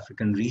well as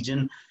African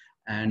region.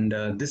 And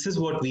this is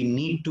what we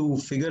need to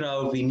figure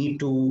out. We need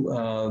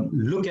to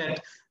look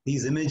at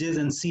these images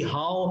and see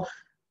how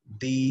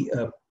the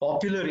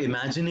popular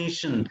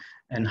imagination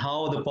and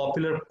how the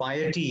popular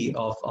piety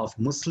of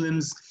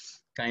Muslims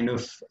kind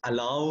of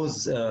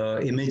allows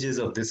images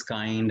of this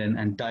kind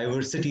and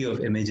diversity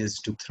of images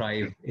to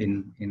thrive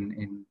in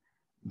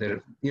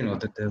the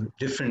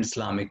different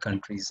Islamic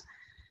countries.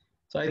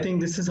 So I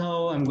think this is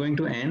how I'm going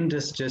to end,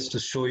 just to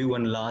show you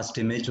one last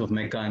image of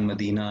Mecca and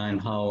Medina and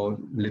how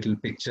little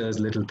pictures,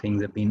 little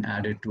things have been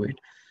added to it.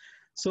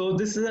 So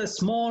this is a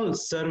small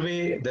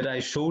survey that I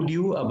showed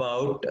you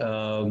about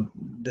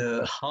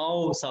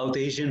how South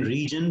Asian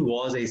region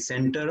was a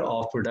center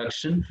of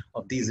production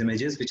of these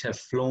images, which have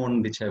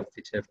flown, which have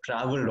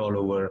traveled all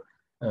over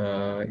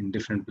in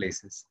different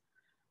places.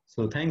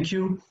 So thank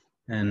you,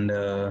 and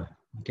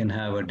we can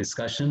have a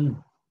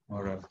discussion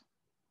or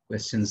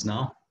questions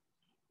now.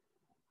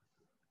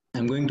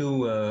 I'm going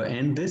to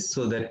end this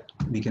so that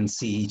we can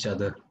see each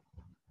other.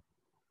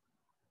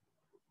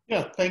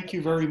 Yeah, thank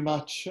you very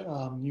much,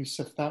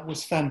 Yousuf. That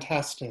was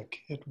fantastic.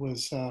 It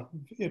was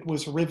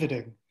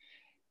riveting,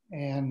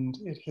 and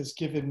it has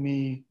given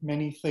me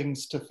many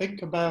things to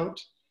think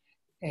about.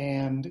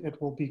 And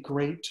it will be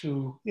great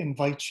to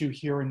invite you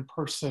here in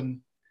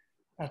person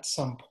at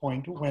some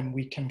point when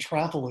we can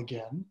travel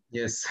again.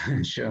 Yes,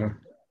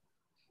 sure.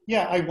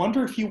 Yeah, I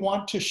wonder if you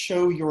want to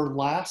show your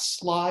last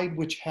slide,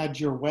 which had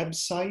your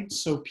website,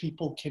 so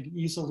people can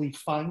easily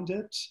find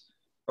it.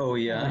 Oh,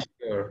 yeah,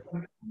 sure.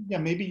 Yeah,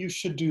 maybe you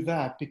should do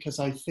that, because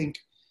I think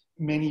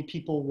many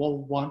people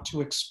will want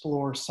to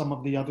explore some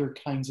of the other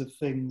kinds of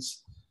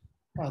things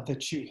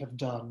that you have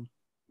done.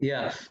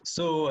 Yeah,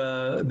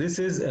 so this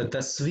is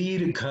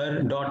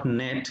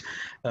tasveerghar.net,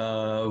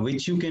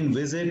 which you can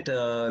visit.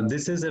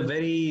 This is a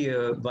very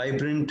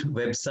vibrant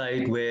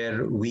website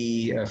where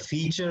we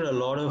feature a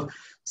lot of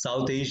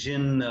South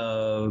Asian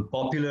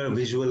popular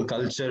visual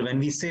culture. When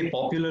we say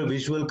popular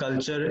visual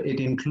culture, it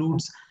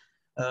includes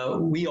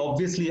we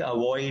obviously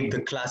avoid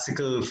the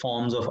classical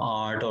forms of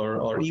art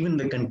or even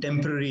the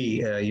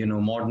contemporary,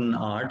 modern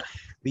art.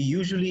 We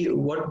usually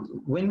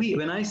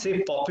when I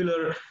say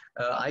popular,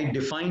 I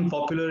define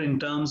popular in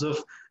terms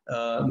of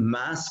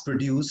mass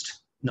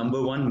produced.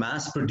 Number one,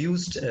 mass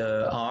produced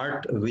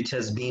art, which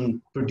has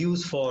been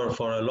produced for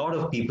a lot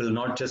of people,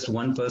 not just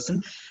one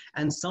person,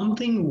 and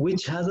something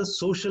which has a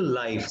social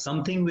life,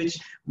 something which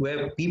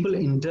where people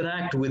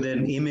interact with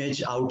an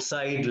image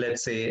outside,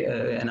 let's say,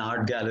 an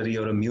art gallery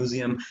or a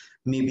museum,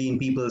 maybe in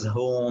people's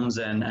homes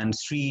and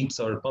streets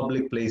or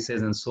public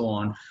places and so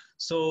on.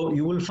 So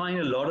you will find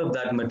a lot of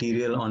that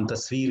material on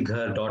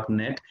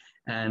tasveerghar.net.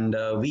 And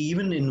we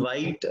even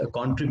invite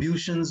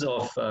contributions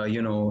of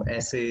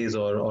essays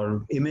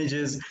or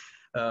images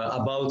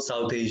about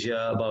South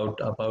Asia, about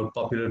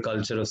popular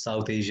culture of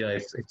South Asia.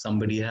 If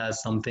somebody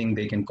has something,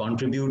 they can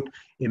contribute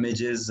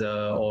images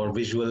or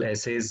visual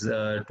essays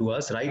to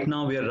us. Right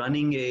now, we are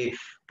running a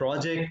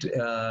project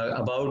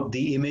about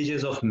the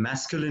images of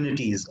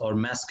masculinities or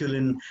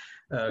masculine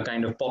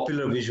kind of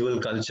popular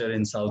visual culture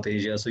in South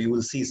Asia. So you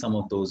will see some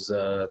of those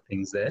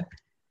things there.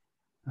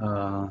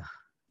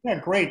 Yeah,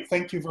 great.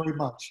 Thank you very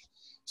much.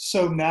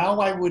 So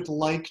now I would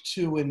like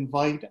to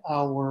invite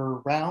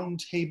our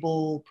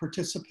roundtable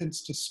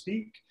participants to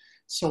speak.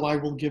 So I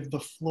will give the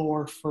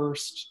floor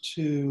first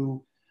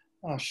to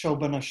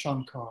Shobana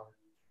Shankar.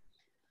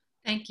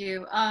 Thank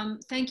you.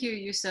 Thank you,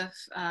 Yousuf.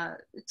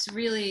 It's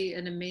really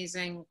an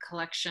amazing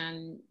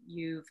collection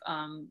you've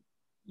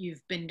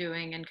been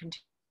doing and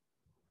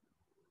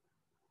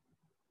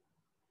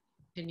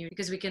continue,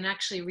 because we can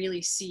actually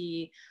really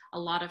see a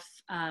lot of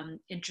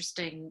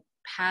interesting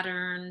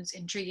patterns,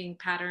 intriguing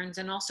patterns,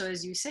 and also,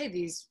 as you say,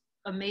 these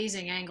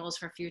amazing angles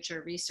for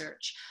future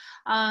research.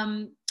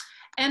 And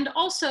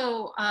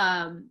also,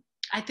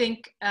 I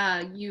think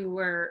you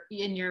were,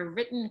 in your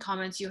written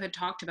comments, you had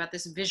talked about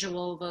this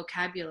visual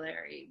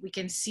vocabulary. We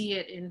can see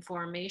it in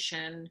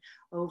formation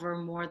over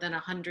more than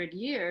 100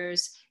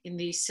 years in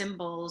these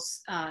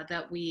symbols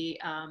that we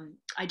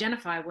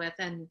identify with.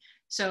 And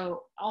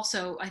so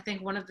also, I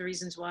think one of the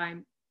reasons why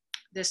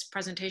this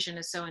presentation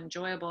is so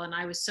enjoyable, and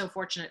I was so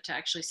fortunate to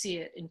actually see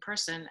it in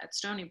person at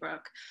Stony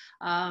Brook,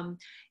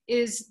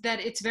 is that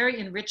it's very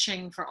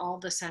enriching for all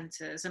the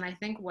senses. And I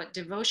think what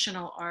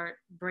devotional art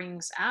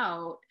brings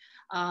out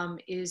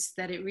is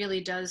that it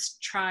really does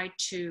try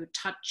to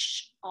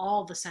touch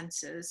all the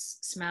senses,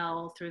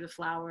 smell through the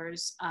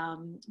flowers,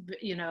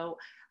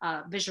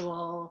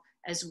 visual,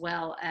 as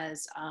well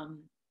as,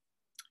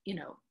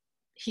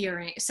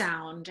 hearing,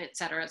 sound, et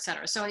cetera, et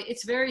cetera. So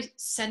it's very,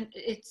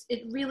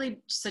 it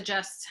really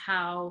suggests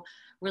how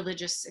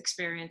religious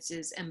experience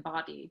is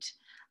embodied.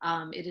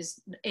 It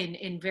is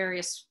in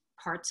various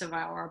parts of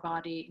our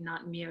body,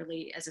 not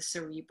merely as a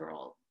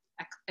cerebral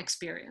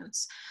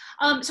experience.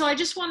 So I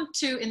just want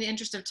to, in the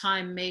interest of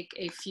time, make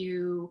a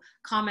few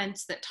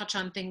comments that touch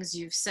on things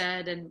you've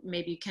said, and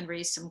maybe can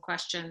raise some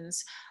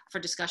questions for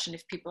discussion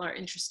if people are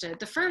interested.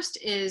 The first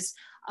is,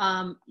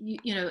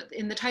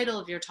 in the title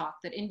of your talk,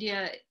 that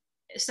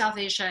South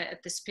Asia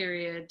at this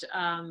period,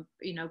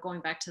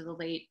 going back to the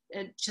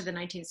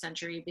 19th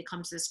century,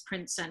 becomes this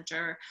print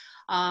center.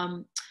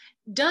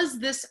 Does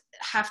this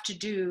have to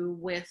do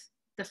with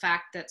the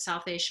fact that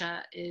South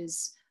Asia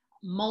is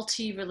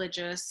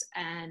multi-religious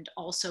and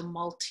also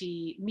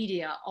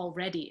multimedia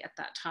already at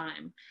that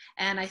time?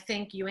 And I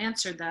think you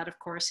answered that, of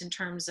course, in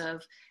terms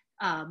of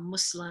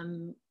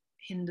Muslim,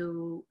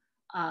 Hindu,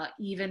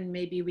 even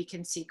maybe we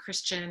can see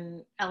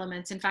Christian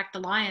elements. In fact, the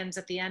lions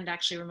at the end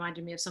actually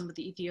reminded me of some of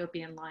the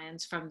Ethiopian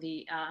lions from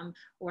the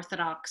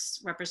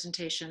Orthodox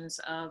representations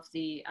of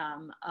the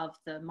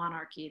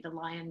monarchy. The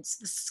lions,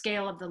 the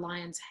scale of the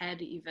lion's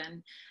head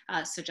even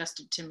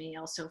suggested to me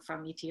also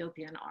from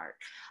Ethiopian art.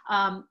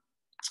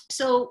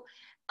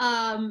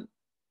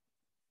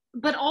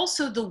 but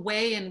also the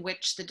way in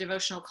which the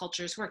devotional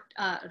cultures work.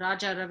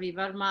 Raja Ravi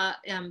Verma,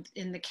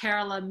 in the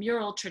Kerala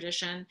mural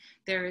tradition,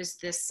 there is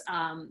this,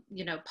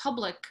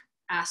 public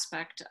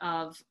aspect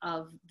of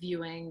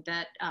viewing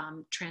that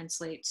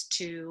translates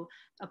to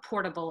a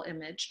portable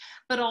image,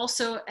 but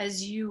also,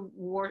 as you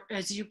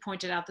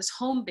pointed out, this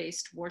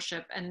home-based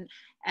worship, and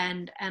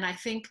I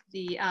think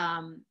the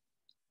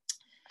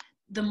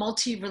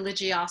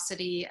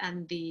multi-religiosity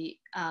and the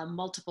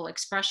multiple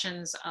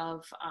expressions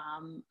of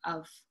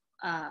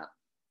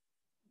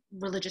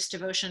religious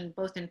devotion,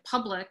 both in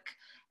public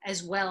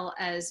as well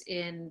as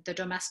in the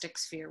domestic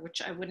sphere,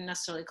 which I wouldn't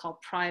necessarily call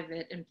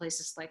private in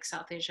places like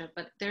South Asia,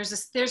 but there's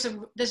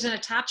an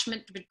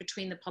attachment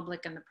between the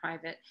public and the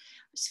private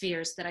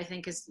spheres that I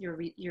think is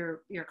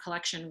your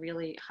collection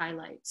really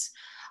highlights.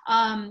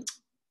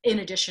 In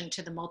addition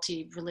to the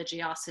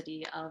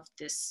multi-religiosity of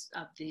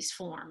these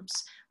forms,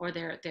 or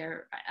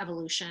their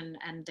evolution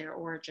and their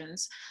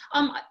origins.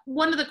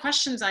 One of the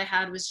questions I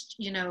had was,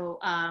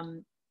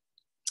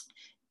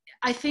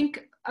 I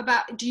think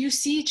about, do you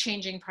see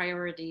changing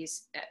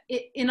priorities?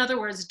 In other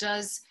words,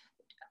 does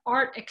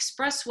art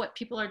express what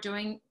people are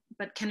doing,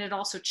 but can it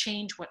also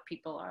change what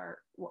people are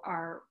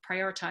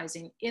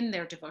prioritizing in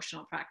their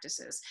devotional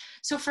practices?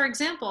 So for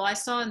example, I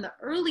saw in the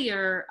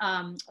earlier,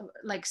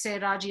 like say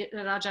Raja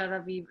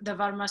Ravi, the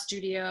Varma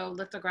studio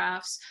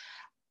lithographs,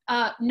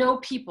 no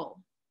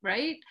people,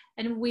 right?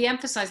 And we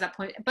emphasize that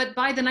point. But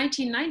by the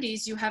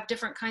 1990s, you have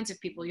different kinds of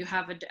people. You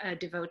have a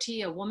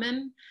devotee, a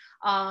woman.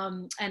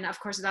 And of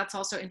course, that's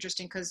also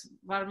interesting because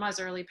Varma's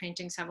early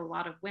paintings have a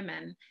lot of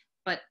women,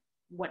 but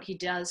what he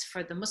does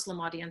for the Muslim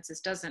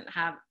audiences doesn't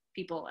have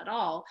people at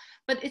all.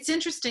 But it's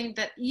interesting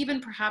that even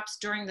perhaps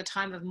during the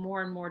time of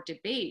more and more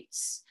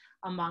debates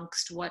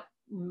amongst what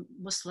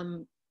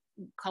Muslim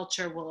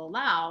culture will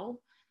allow,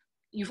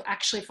 you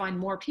actually find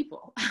more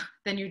people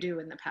than you do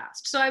in the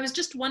past. So I was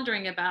just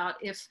wondering about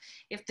if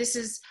this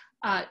is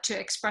to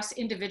express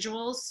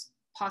individual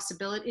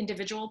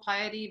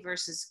piety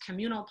versus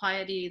communal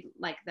piety,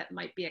 like that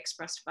might be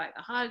expressed by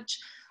the Hajj,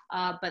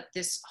 but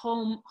this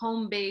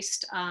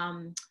home-based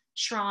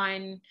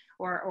shrine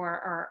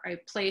or a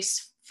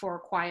place for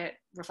quiet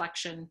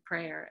reflection,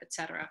 prayer,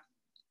 etc.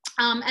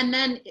 And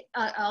then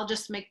I'll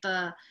just make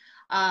the,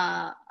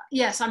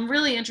 yes, I'm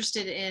really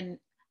interested in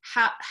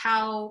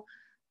how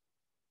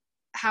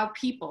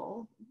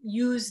people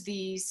use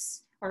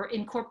these or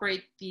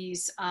incorporate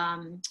these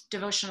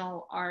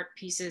devotional art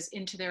pieces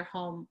into their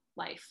home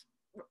life,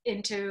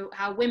 into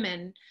how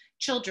women,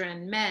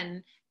 children,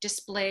 men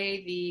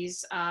display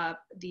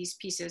these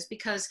pieces,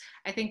 because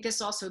I think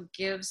this also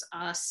gives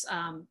us,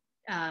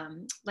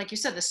 like you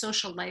said, the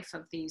social life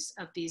of these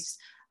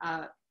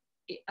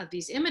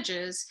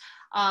images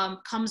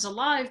comes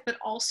alive, but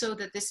also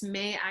that this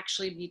may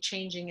actually be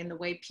changing in the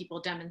way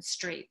people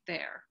demonstrate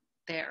their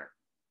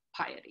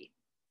piety.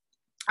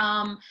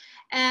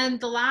 And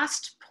the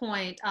last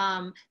point,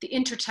 the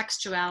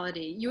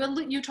intertextuality.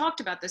 You talked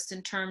about this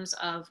in terms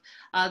of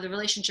the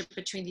relationship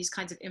between these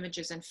kinds of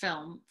images and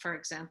film, for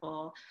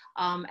example.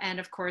 And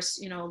of course,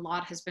 a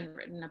lot has been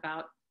written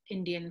about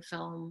Indian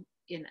film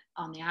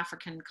on the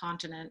African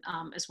continent,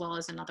 as well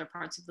as in other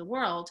parts of the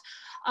world.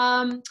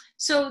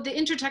 So the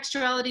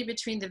intertextuality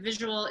between the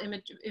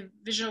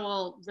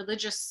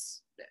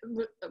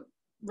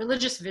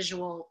religious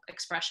visual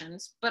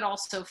expressions, but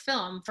also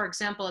film. For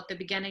example, at the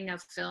beginning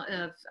of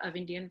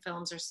Indian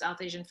films or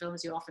South Asian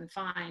films, you often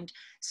find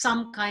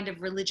some kind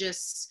of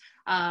religious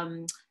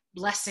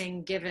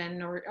blessing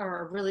given or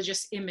a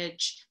religious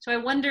image. So I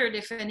wondered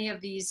if any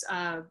of these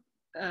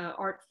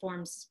art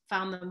forms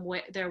found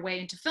their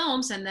way into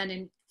films, and then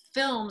in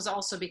films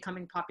also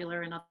becoming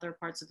popular in other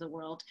parts of the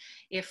world,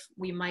 if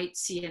we might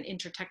see an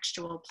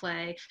intertextual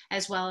play,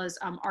 as well as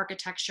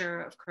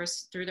architecture. Of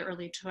course, through the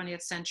early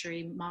 20th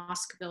century,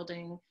 mosque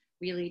building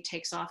really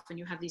takes off, and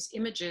you have these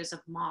images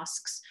of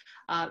mosques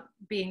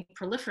being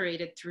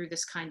proliferated through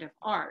this kind of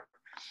art.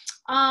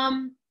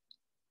 And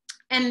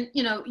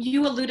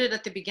you alluded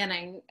at the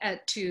beginning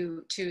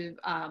to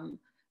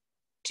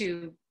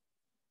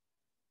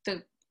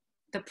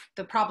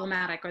the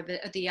problematic, or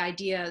the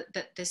idea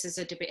that this is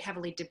a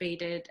heavily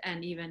debated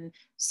and even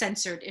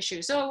censored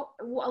issue. So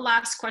a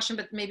last question,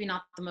 but maybe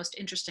not the most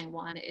interesting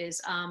one, is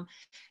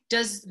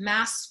does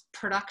mass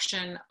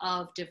production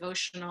of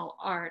devotional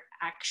art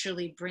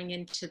actually bring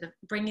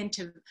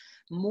into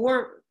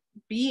more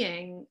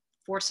being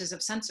forces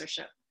of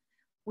censorship?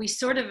 We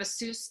sort of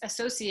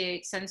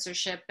associate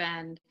censorship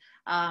and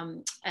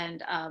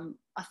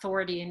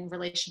authority in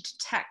relation to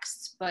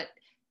texts, but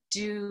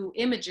do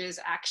images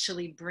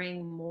actually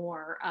bring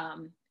more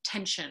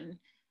tension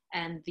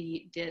and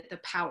the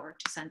power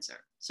to censor?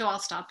 So I'll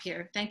stop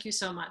here. Thank you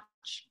so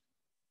much.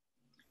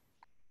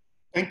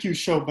 Thank you,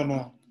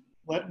 Shobana.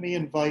 Let me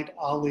invite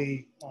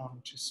Ali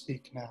to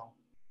speak now.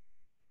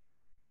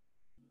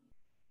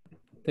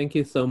 Thank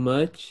you so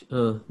much.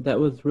 That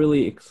was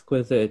really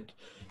exquisite,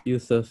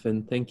 Yousuf,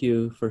 and thank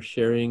you for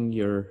sharing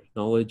your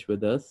knowledge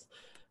with us.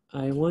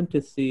 I want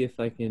to see if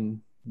I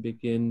can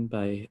begin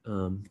by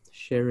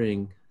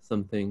sharing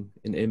something,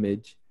 an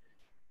image.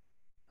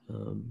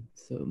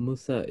 So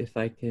Musa, if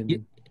I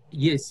can.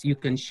 Yes, you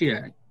can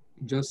share.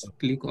 Just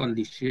click on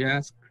the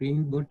share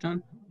screen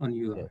button on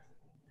your. Yes.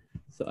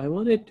 So I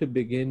wanted to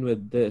begin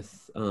with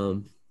this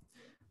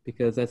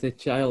because as a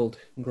child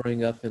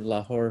growing up in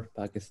Lahore,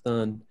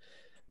 Pakistan,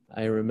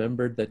 I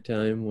remembered the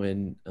time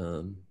when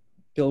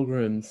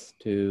pilgrims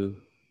to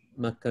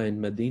Mecca and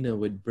Medina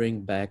would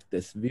bring back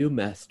this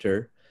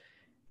Viewmaster,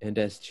 and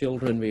as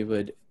children we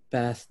would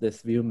pass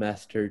this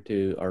Viewmaster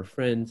to our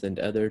friends and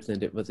others,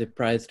 and it was a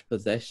prized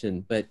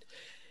possession. But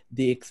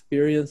the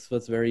experience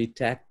was very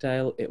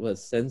tactile, it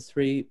was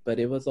sensory, but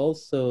it was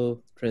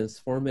also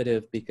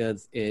transformative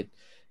because it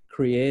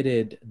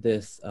created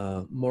this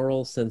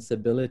moral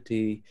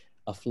sensibility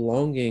of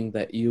longing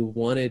that you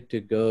wanted to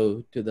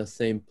go to the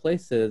same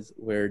places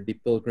where the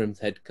pilgrims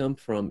had come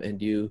from,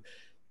 and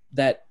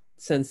that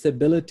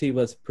sensibility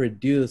was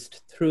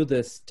produced through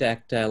this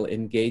tactile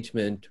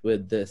engagement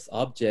with this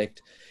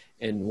object,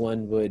 and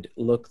one would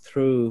look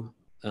through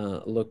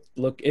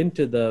look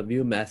into the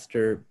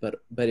Viewmaster,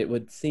 but it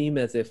would seem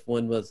as if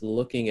one was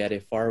looking at a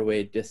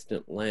faraway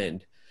distant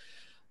land.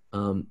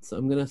 So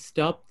I'm going to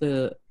stop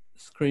the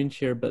screen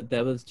share, but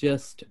that was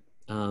just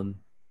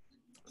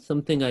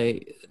something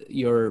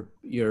your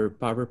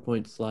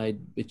PowerPoint slide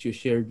which you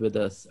shared with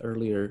us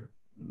earlier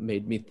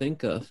made me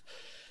think of.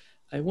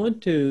 I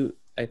want to,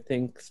 I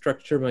think,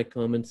 structure my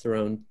comments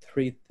around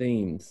three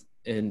themes.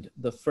 And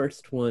the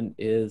first one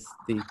is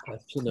the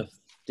question of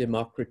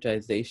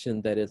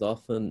democratization that is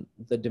often,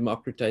 the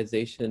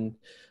democratization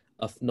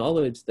of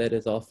knowledge that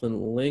is often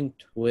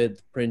linked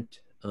with print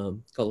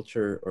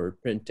culture or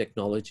print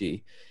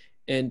technology.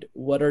 And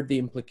what are the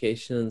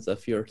implications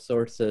of your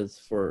sources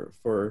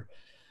for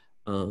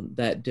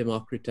that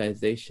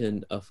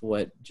democratization of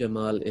what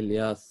Jamal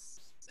Ilyas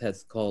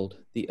has called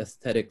the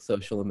aesthetic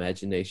social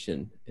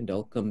imagination? And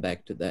I'll come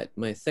back to that.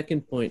 My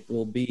second point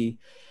will be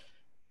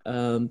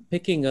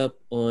picking up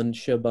on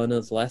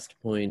Shobana's last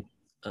point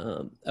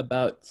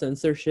about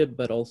censorship,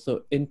 but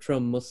also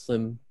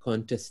intra-Muslim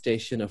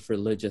contestation of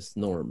religious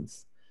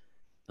norms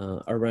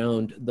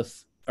around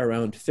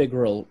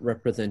figural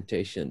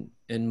representation.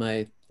 And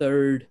my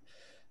third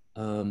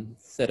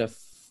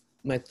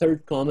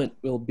comment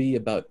will be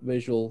about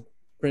visual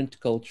print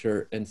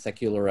culture and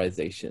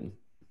secularization.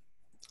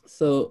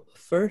 So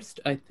first,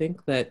 I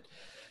think that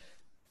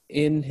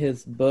in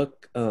his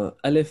book,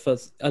 Alif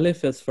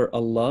is for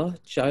Allah,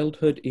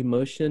 Childhood,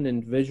 Emotion,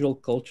 and Visual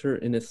Culture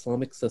in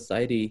Islamic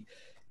Society,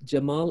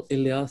 Jamal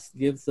Ilyas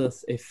gives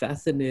us a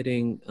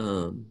fascinating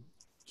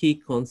key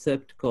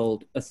concept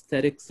called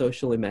aesthetic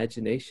social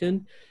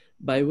imagination,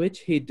 by which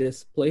he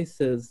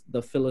displaces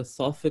the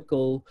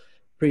philosophical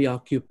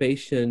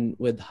preoccupation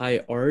with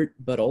high art,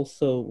 but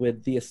also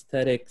with the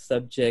aesthetic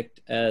subject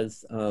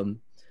as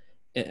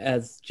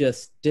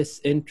just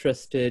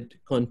disinterested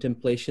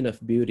contemplation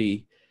of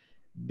beauty,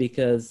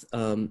 because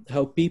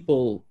how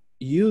people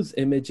use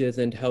images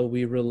and how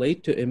we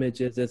relate to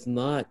images is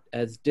not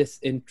as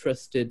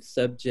disinterested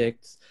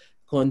subjects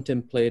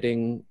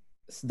contemplating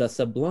the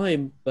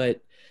sublime,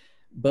 but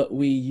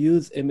we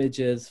use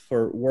images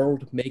for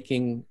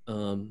world-making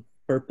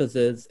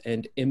purposes,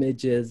 and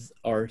images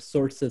are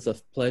sources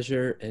of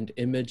pleasure, and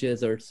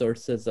images are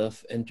sources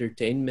of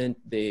entertainment.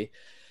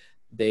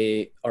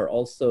 They are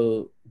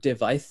also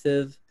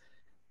divisive.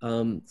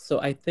 So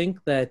I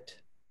think that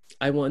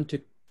I want to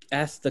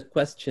ask the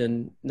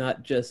question,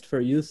 not just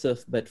for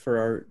Yousuf, but for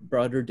our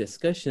broader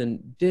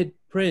discussion, did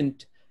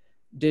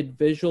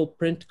visual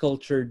print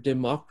culture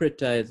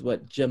democratize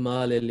what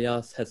Jamal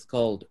Ilyas has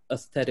called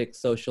aesthetic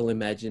social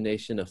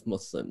imagination of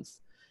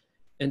Muslims?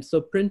 And so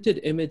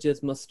printed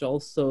images must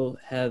also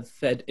have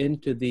fed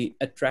into the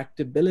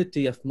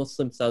attractability of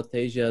Muslim South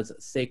Asia's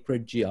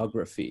sacred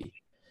geography.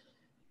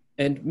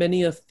 And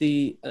many of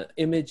the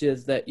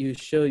images that you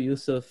show,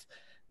 Yousuf,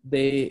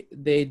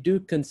 they do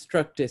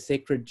construct a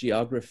sacred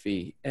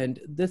geography. And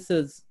this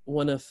is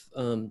one of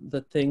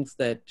the things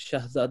that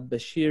Shahzad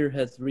Bashir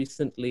has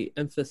recently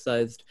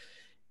emphasized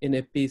in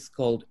a piece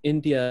called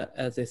India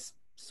as a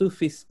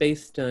Sufi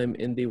Space-Time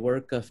in the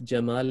work of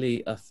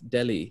Jamali of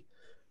Delhi,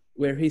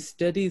 where he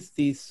studies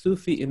the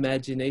Sufi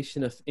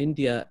imagination of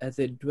India as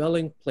a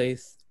dwelling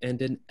place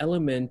and an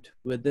element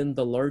within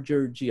the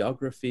larger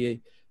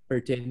geography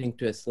pertaining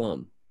to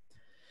Islam.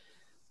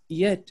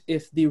 Yet,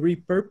 if the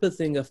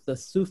repurposing of the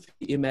Sufi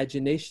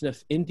imagination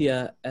of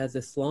India as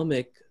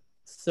Islamic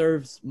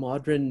serves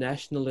modern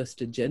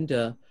nationalist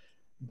agenda,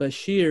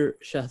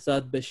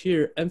 Shahzad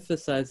Bashir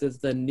emphasizes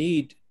the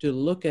need to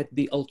look at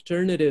the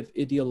alternative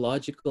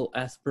ideological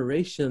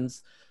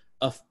aspirations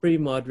of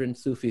pre-modern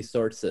Sufi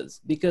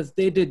sources, because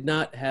they did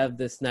not have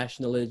this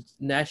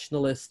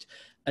nationalist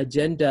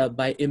agenda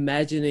by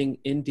imagining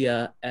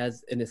India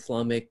as an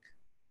Islamic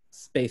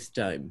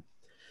space-time.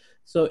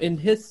 So in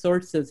his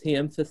sources, he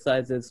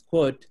emphasizes,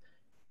 quote,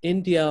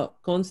 India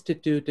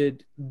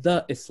constituted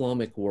the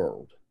Islamic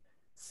world,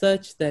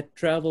 such that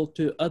travel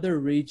to other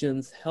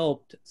regions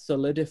helped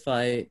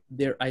solidify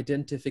their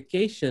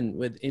identification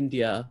with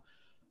India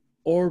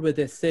or with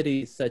a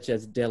city such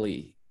as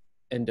Delhi,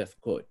 end of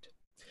quote.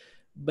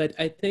 But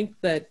I think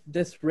that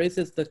this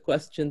raises the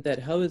question that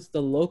how is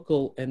the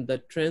local and the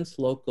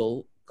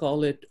translocal,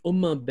 call it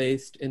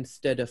ummah-based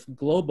instead of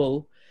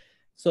global,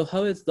 so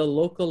how is the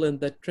local and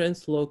the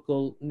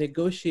translocal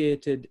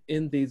negotiated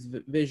in these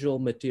visual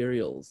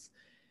materials?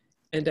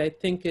 And I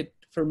think it,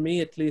 for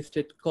me at least,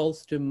 it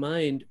calls to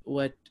mind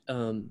what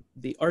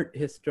the art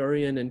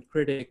historian and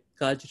critic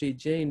Qadri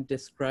Jain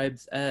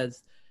describes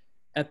as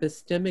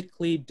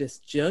epistemically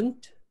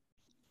disjunct.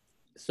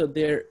 So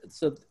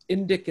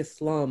Indic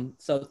Islam,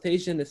 South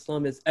Asian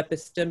Islam is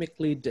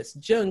epistemically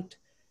disjunct,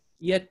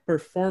 yet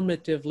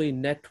performatively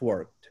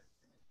networked,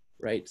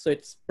 right? So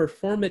it's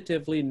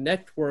performatively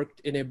networked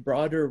in a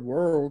broader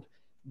world,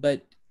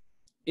 but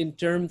in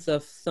terms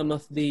of some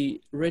of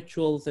the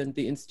rituals and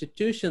the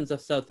institutions of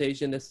South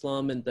Asian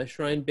Islam and the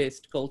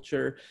shrine-based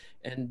culture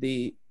and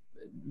the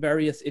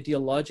various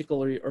ideological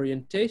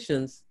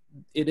orientations,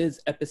 it is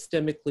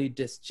epistemically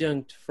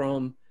disjunct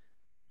from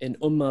an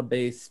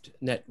ummah-based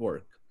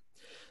network.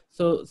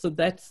 So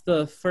that's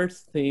the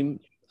first theme.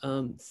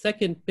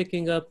 Second,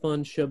 picking up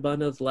on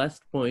Shobana's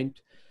last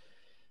point,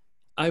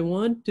 I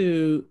want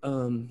to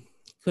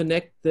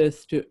connect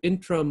this to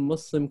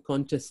intra-Muslim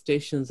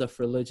contestations of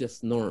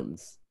religious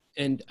norms.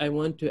 And I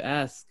want to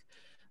ask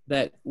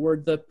that were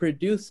the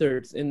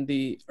producers in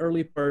the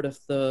early part of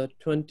the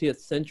 20th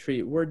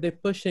century, were they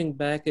pushing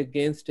back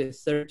against a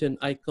certain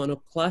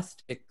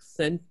iconoclastic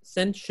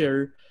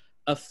censure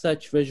of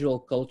such visual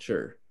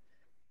culture?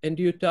 And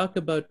you talk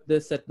about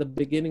this at the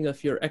beginning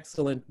of your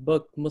excellent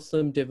book,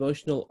 Muslim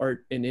Devotional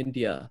Art in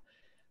India.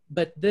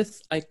 But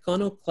this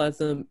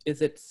iconoclasm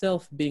is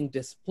itself being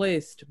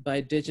displaced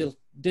by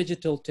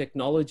digital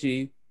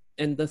technology,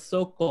 and the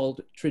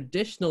so-called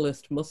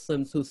traditionalist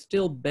Muslims who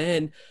still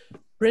ban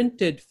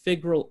printed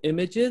figural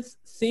images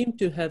seem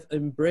to have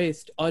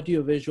embraced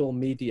audiovisual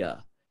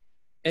media.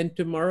 And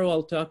tomorrow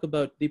I'll talk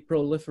about the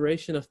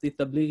proliferation of the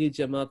Tablighi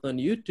Jamaat on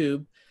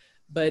YouTube,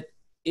 but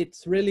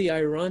it's really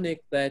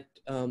ironic that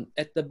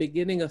at the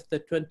beginning of the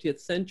 20th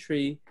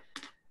century,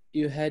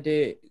 you had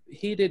a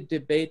heated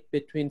debate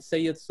between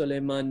Sayyid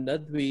Sulaiman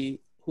Nadwi,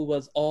 who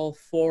was all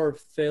for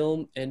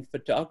film and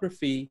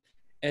photography,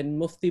 and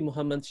Mufti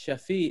Muhammad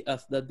Shafi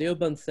of the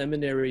Deoband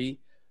Seminary,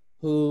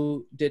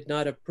 who did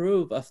not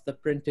approve of the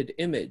printed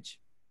image.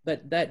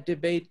 But that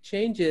debate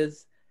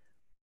changes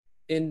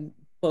in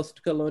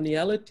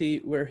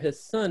post-coloniality, where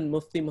his son,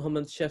 Mufti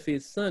Muhammad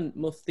Shafi's son,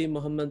 Mufti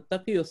Muhammad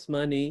Taqi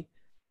Usmani,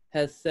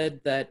 has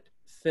said that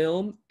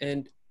film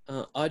and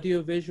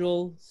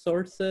audiovisual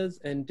sources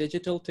and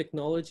digital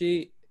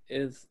technology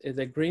is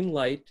a green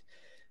light,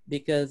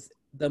 because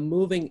the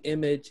moving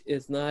image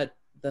is not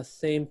the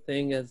same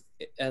thing as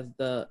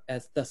the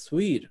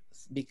tasweer,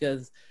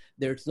 because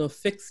there's no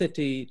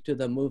fixity to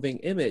the moving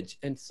image.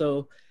 And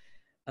so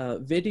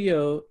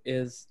video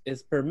is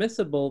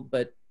permissible,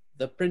 but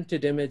the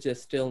printed image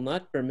is still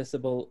not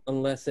permissible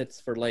unless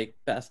it's for like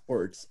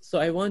passports. So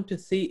I want to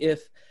see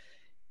if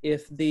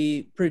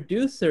the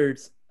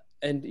producers,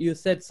 and you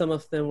said some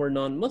of them were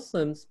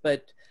non-Muslims,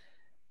 but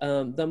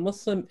the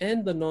Muslim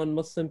and the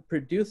non-Muslim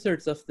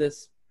producers of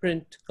this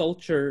print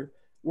culture,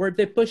 were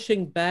they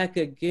pushing back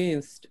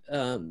against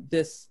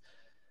this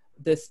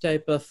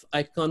type of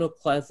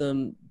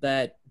iconoclasm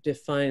that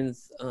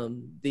defines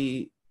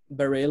the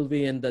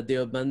Barelvi and the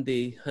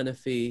Deobandi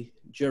Hanafi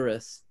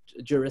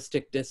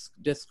juristic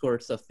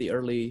discourse of the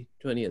early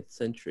 20th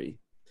century?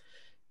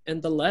 And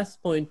the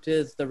last point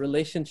is the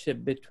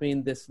relationship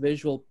between this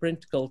visual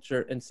print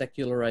culture and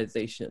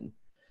secularization.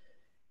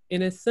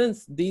 In a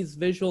sense, these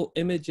visual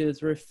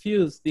images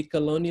refuse the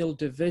colonial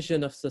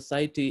division of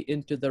society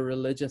into the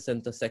religious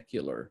and the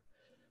secular,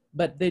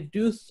 but they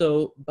do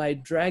so by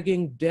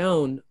dragging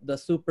down the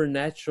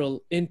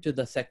supernatural into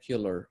the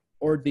secular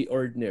or the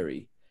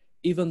ordinary,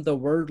 even the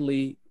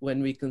worldly,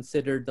 when we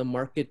consider the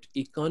market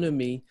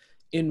economy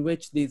in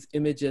which these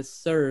images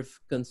serve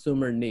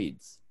consumer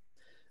needs.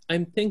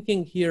 I'm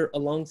thinking here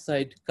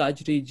alongside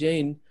Qadri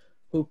Jain,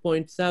 who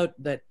points out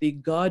that the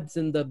gods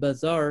in the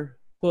bazaar,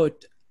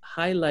 quote,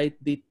 highlight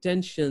the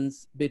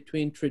tensions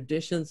between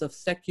traditions of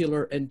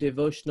secular and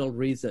devotional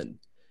reason,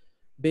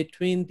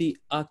 between the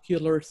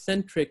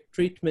ocular-centric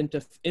treatment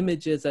of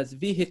images as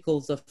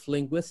vehicles of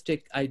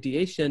linguistic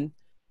ideation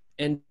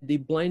and the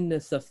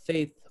blindness of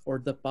faith or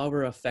the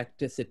power of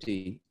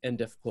facticity,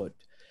 end of quote.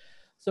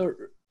 So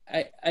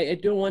I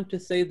don't want to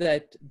say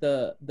that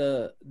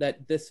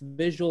that this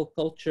visual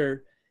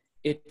culture,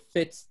 it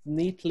fits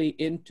neatly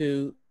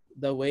into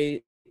the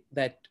way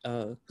that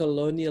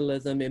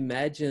colonialism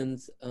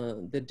imagines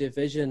the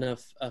division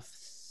of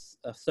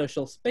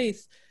social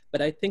space,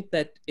 but I think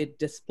that it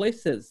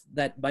displaces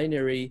that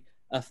binary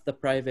of the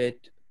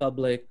private,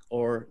 public,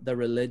 or the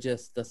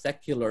religious, the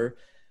secular,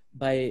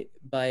 by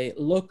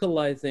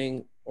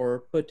localizing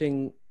or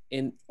putting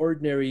in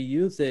ordinary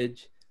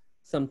usage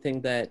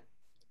something that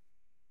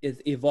is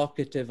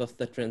evocative of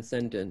the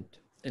transcendent.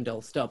 And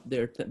I'll stop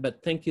there,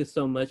 but thank you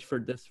so much for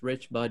this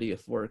rich body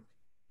of work.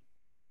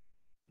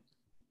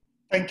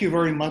 Thank you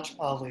very much,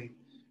 Ali.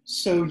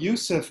 So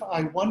Yousuf,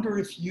 I wonder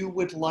if you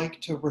would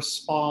like to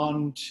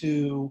respond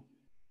to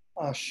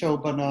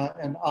Shobana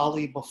and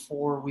Ali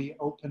before we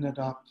open it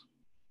up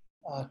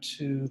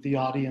to the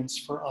audience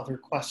for other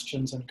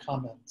questions and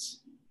comments.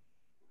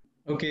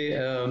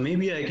 Okay,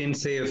 maybe I can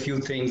say a few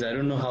things. I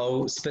don't know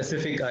how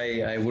specific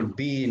I would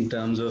be in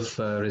terms of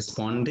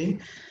responding.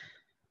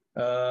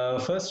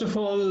 First of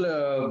all,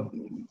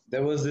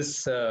 there was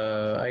this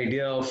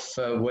idea of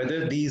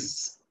whether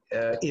these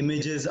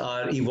images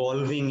are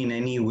evolving in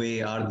any way.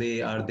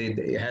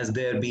 Has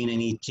there been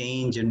any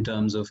change in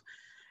terms of,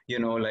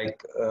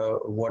 like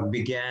what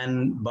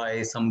began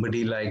by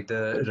somebody like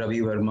the Ravi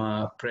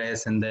Verma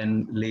press, and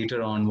then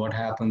later on what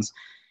happens.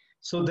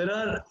 So there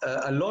are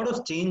a lot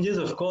of changes,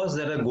 of course,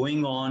 that are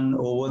going on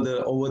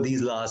over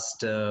these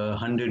last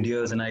 100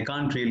 years, and I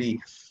can't really,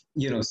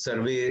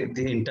 survey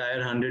the entire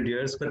 100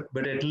 years,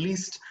 but at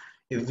least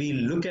if we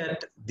look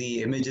at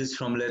the images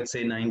from, let's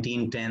say,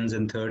 1910s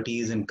and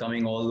 30s and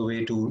coming all the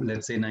way to,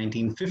 let's say,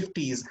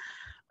 1950s,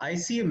 I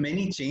see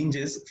many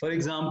changes. For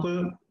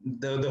example,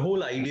 the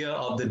whole idea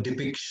of the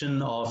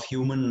depiction of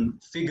human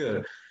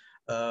figure.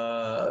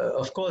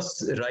 Of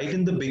course, right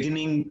in the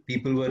beginning,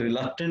 people were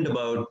reluctant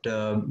about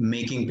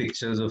making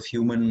pictures of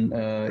human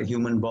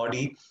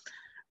body.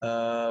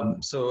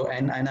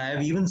 And I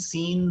have even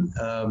seen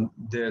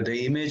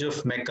the image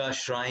of Mecca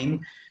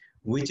shrine,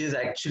 which is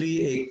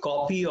actually a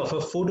copy of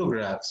a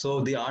photograph. So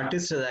the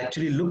artist has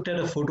actually looked at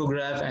a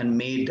photograph and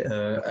made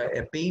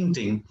a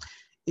painting.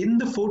 In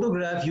the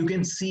photograph, you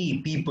can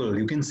see people,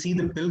 you can see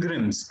the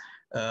pilgrims,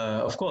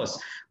 of course,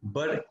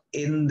 but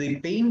in the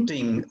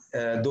painting,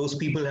 those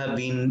people have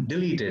been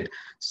deleted.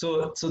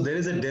 So there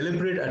is a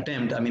deliberate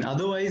attempt. I mean,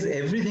 otherwise,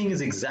 everything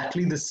is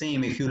exactly the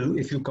same. If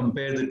you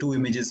compare the two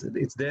images,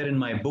 it's there in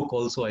my book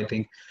also, I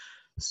think.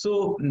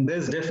 So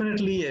there's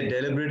definitely a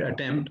deliberate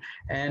attempt,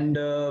 and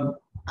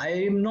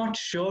I'm not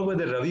sure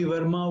whether Ravi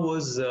Verma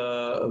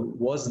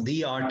was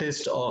the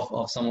artist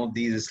of some of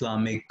these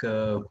Islamic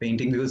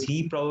painting, because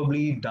he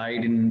probably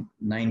died in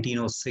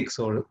 1906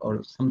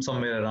 or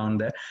somewhere around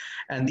there.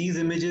 And these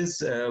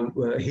images,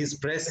 his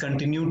press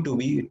continued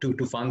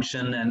to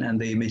function,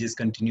 and the images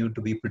continued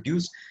to be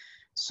produced.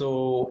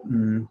 So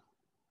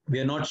we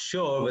are not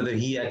sure whether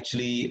he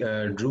actually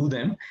drew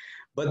them,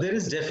 but there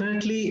is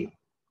definitely,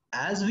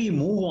 as we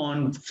move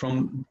on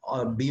from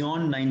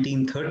beyond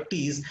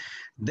 1930s,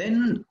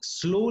 then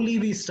slowly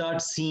we start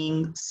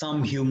seeing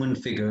some human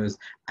figures,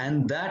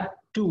 and that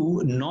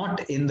too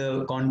not in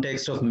the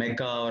context of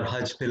Mecca or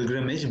Hajj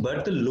pilgrimage,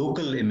 but the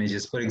local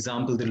images. For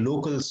example, the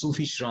local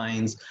Sufi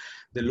shrines,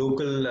 the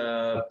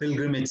local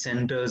pilgrimage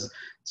centers.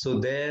 So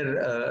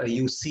there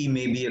you see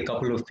maybe a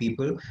couple of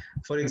people.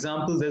 For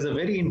example, there's a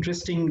very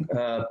interesting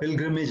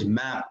pilgrimage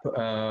map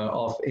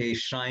of a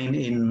shrine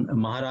in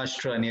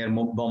Maharashtra near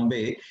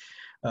Bombay,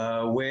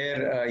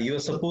 where you're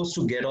supposed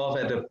to get off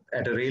at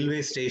a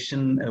railway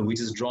station,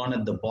 which is drawn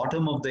at the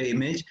bottom of the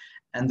image,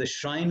 and the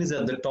shrine is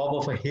at the top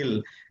of a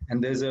hill.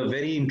 And there's a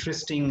very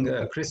interesting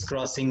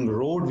crisscrossing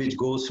road which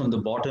goes from the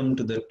bottom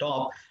to the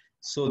top.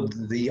 So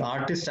the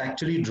artist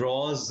actually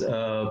draws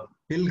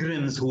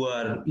pilgrims who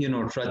are,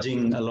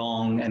 trudging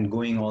along and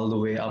going all the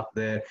way up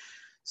there.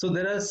 So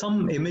there are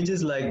some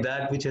images like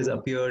that which has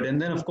appeared,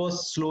 and then of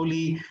course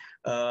slowly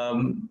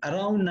around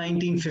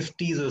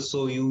 1950s or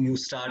so, you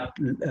start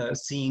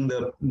seeing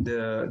the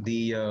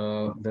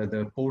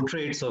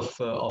portraits of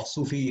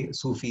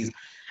Sufis.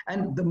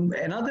 And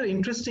another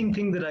interesting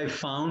thing that I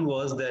found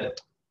was that,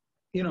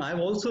 I've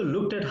also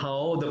looked at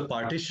how the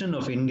partition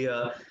of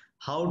India,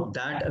 how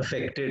that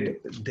affected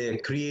the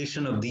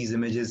creation of these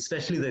images,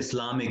 especially the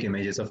Islamic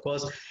images. Of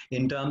course,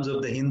 in terms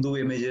of the Hindu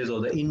images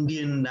or the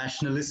Indian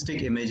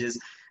nationalistic images,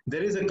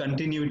 there is a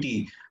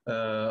continuity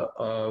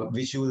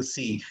which you will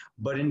see.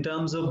 But in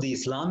terms of the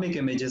Islamic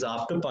images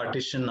after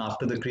partition,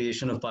 after the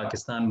creation of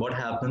Pakistan, what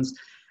happens?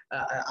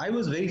 I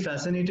was very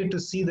fascinated to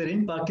see that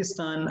in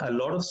Pakistan, a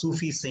lot of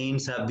Sufi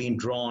saints have been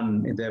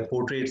drawn, their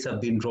portraits have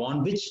been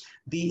drawn, which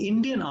the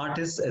Indian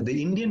artists,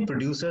 the Indian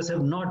producers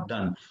have not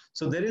done.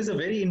 So there is a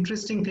very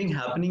interesting thing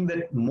happening,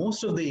 that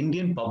most of the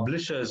Indian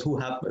publishers,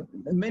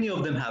 many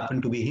of them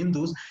happen to be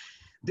Hindus,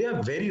 they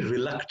are very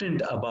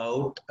reluctant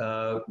about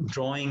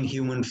drawing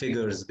human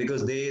figures,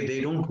 because they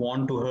don't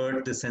want to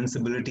hurt the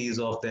sensibilities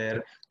of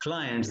their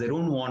clients. They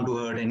don't want to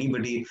hurt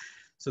anybody.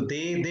 So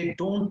they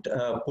don't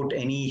put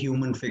any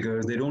human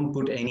figures. They don't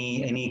put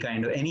any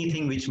kind of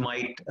anything which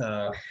might.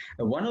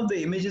 One of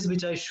the images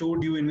which I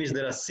showed you, in which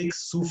there are 6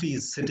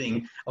 Sufis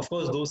sitting. Of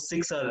course, those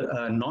 6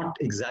 are not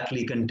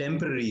exactly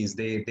contemporaries.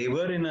 They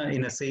were in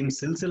a same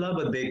silsila,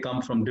 but they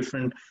come from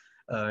different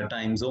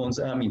times.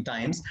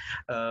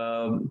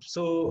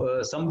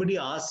 So somebody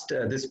asked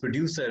this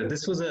producer.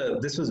 This was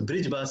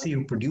Brij Basi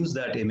who produced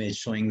that image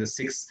showing the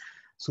 6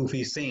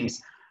 Sufi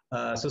saints.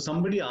 So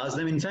somebody asked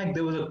them, in fact,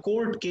 there was a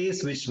court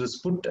case which was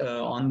put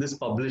on this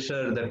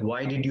publisher, that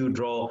why did you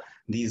draw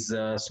these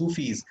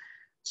Sufis?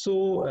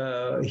 So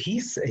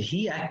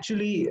he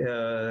actually,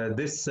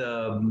 the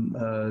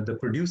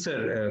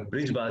producer,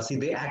 Brij Basi,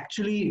 they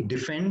actually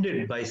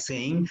defended by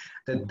saying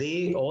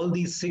that all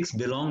these 6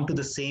 belong to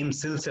the same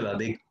silsila.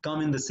 They come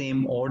in the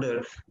same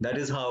order. That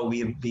is how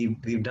we've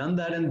done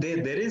that. And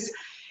there is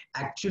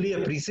actually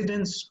a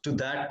precedence to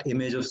that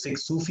image of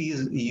six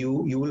Sufis.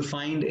 You will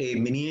find a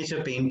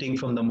miniature painting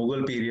from the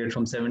Mughal period,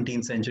 from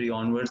 17th century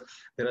onwards.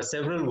 There are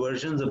several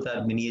versions of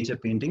that miniature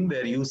painting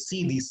where you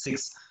see these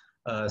six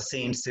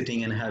saints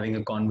sitting and having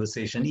a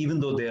conversation, even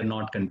though they are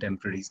not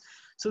contemporaries.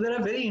 So there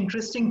are very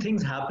interesting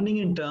things happening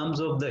in terms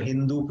of the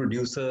Hindu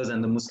producers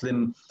and the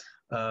Muslim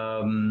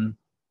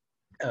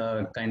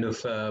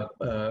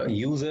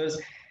users.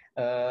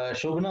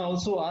 Shobana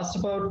also asked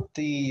about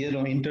the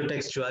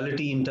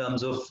intertextuality in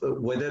terms of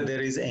whether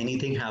there is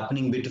anything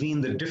happening between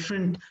the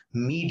different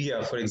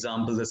media, for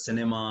example, the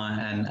cinema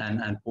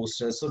and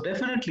posters. So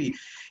definitely,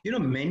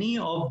 many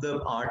of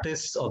the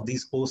artists of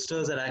these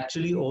posters are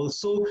actually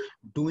also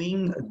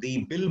doing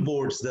the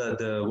billboards,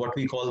 the what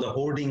we call the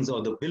hoardings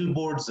or the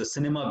billboards, the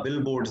cinema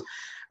billboards,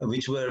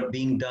 which were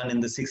being done in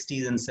the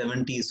 60s and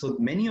 70s. So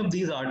many of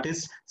these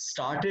artists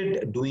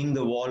started doing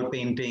the wall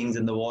paintings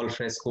and the wall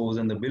frescoes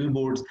and the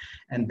billboards,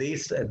 and they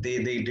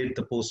did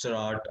the poster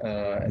art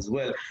as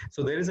well.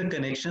 So there is a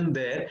connection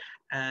there.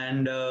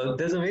 And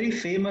there's a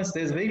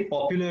very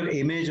popular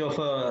image of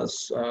a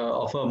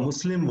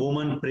Muslim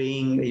woman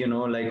praying,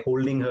 like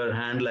holding her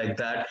hand like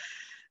that.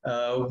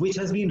 Which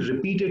has been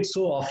repeated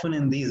so often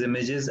in these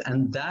images,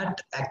 and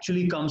that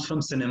actually comes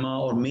from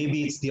cinema, or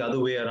maybe it's the other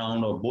way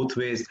around, or both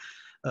ways.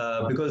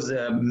 Because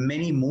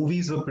many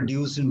movies were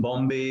produced in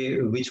Bombay,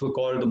 which were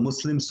called the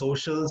Muslim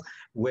socials,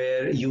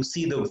 where you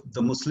see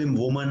the Muslim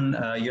woman,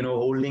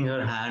 holding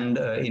her hand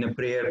in a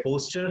prayer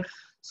posture.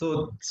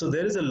 So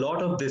there is a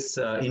lot of this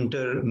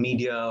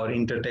intermedia or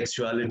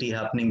intertextuality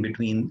happening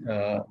between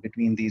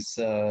these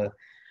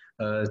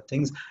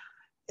things.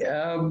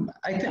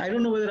 I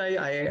don't know whether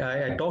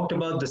I talked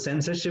about the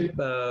censorship,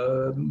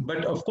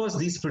 but of course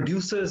these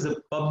producers, the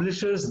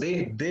publishers,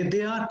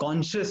 they are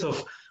conscious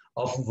of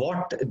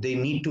what they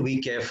need to be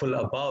careful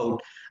about.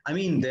 I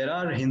mean, there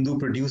are Hindu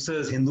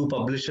producers, Hindu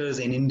publishers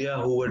in India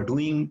who are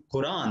doing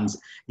Qurans.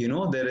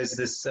 There is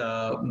this, there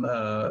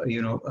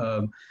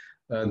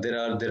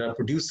are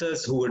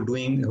producers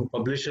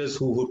publishers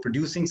who were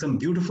producing some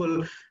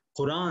beautiful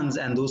Qurans,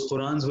 and those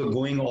Qurans were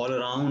going all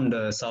around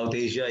South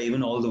Asia,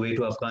 even all the way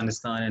to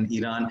Afghanistan and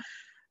Iran.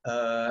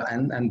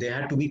 And they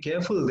had to be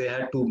careful. They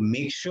had to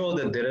make sure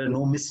that there are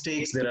no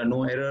mistakes, there are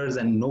no errors,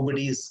 and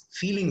nobody's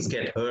feelings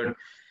get hurt.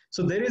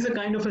 So there is a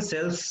kind of a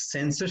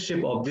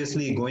self-censorship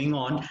obviously going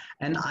on,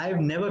 and I've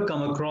never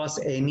come across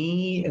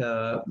any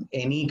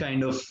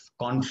kind of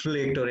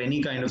conflict or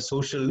any kind of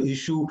social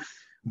issue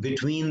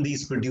between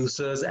these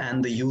producers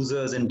and the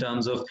users in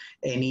terms of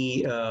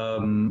any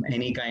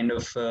kind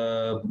of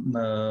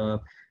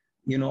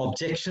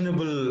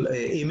objectionable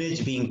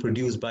image being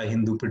produced by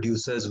Hindu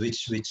producers,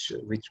 which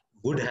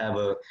would have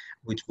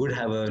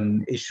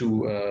an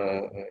issue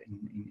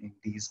in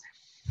these.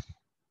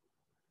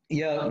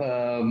 Yeah,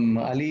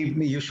 Ali,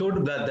 you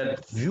showed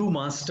that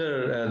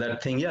Viewmaster,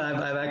 that thing. Yeah,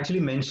 I've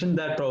actually mentioned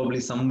that probably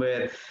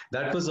somewhere.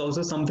 That was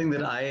also something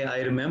that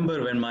I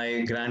remember when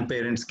my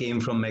grandparents came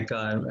from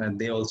Mecca, and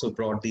they also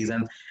brought these.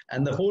 And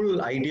the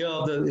whole idea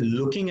of the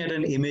looking at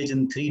an image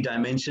in 3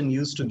 dimension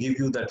used to give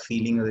you that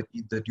feeling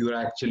that you're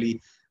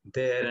actually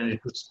there, and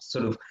it would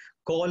sort of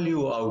call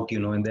you out,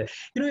 and there.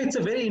 It's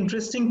a very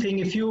interesting thing.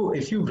 If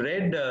you've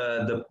read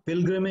the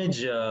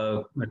pilgrimage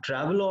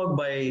travelogue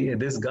by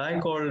this guy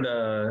called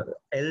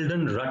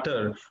Eldon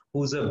Rutter,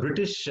 who's a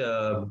British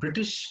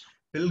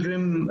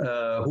pilgrim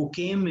who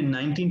came in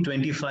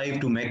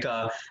 1925 to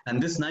Mecca,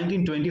 and this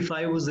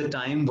 1925 was the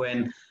time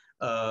when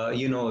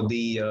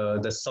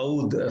the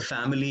Saud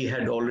family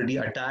had already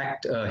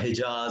attacked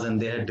Hijaz, and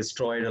they had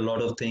destroyed a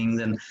lot of things,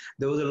 and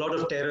there was a lot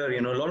of terror.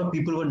 A lot of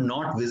people were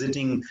not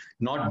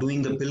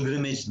doing the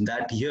pilgrimage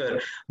that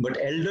year. But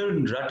Elder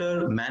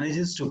Rutter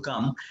manages to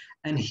come,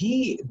 and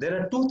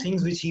there are 2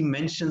 things which he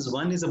mentions.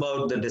 One is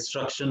about the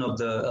destruction of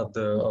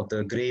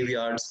the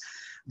graveyards.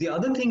 The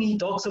other thing he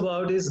talks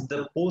about is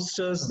the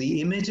posters,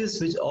 the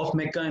images of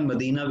Mecca and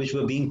Medina, which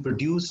were being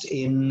produced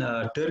in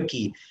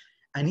Turkey.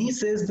 And he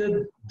says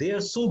that they are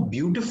so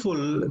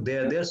beautiful, they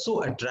are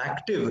so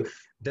attractive,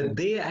 that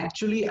they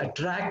actually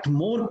attract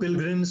more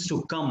pilgrims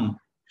to come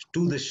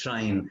to the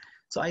shrine.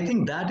 So I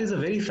think that is a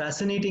very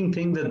fascinating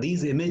thing, that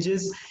these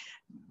images,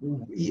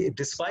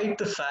 despite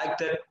the fact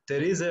that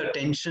there is a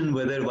tension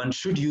whether one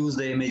should use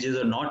the images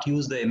or not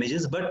use the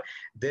images, but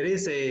there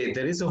is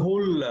a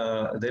whole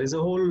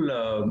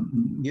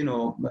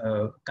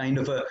kind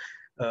of a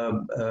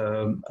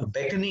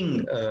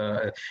beckoning.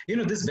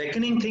 This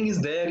beckoning thing is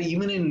there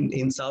even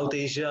in South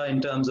Asia in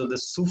terms of the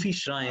Sufi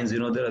shrines.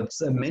 There are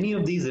many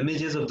of these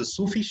images of the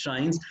Sufi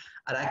shrines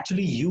are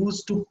actually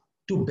used to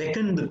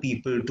beckon the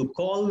people, to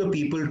call the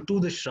people to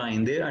the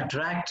shrine. They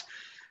attract.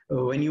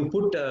 When you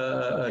put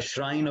a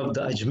shrine of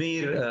the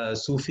Ajmer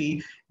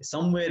Sufi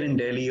somewhere in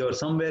Delhi or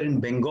somewhere in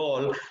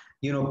Bengal,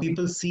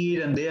 people see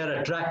it and they are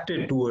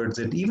attracted towards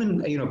it.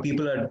 Even,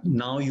 people are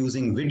now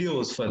using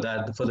videos for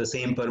that, for the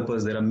same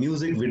purpose. There are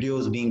music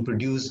videos being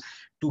produced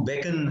to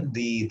beckon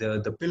the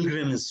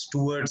pilgrims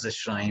towards the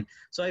shrine.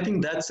 So I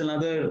think that's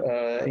another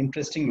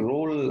interesting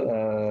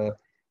role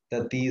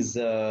that these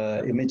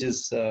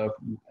images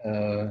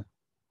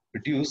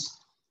produce.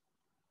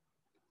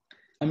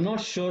 I'm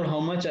not sure how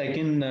much I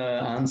can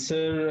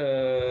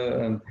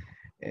answer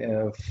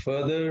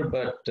further,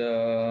 but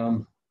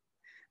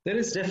there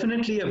is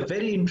definitely a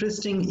very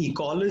interesting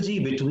ecology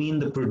between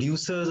the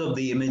producers of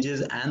the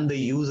images and the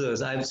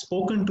users. I've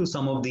spoken to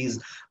some of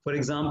these. For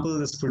example,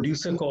 this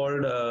producer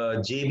called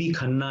JB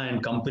Khanna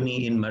and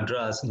Company in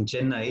Madras, in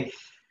Chennai,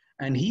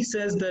 and he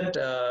says that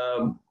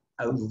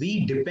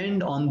we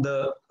depend on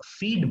the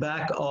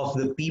feedback of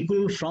the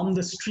people from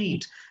the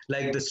street,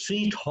 like the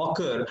street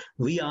hawker.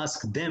 We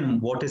ask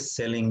them what is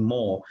selling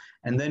more,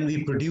 and then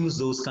we produce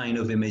those kind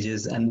of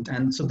images.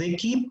 And so they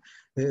keep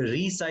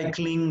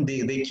recycling,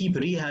 they keep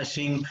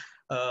rehashing.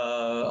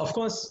 Of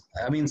course,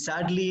 I mean,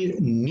 sadly,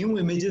 new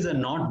images are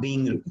not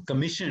being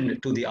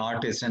commissioned to the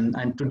artist.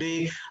 And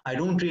today, I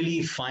don't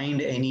really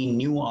find any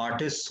new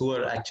artists who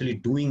are actually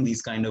doing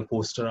these kind of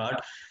poster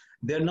art.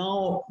 They're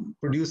now,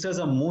 producers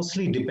are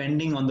mostly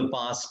depending on the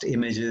past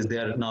images.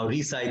 They're now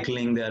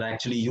recycling, they're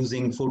actually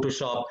using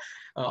Photoshop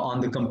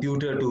on the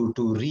computer to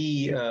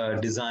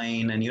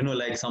redesign, and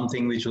like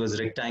something which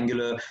was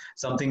rectangular,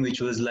 something which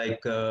was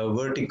like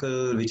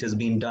vertical, which has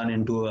been done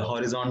into a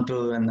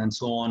horizontal, and then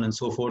so on and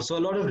so forth. So a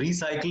lot of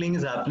recycling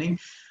is happening,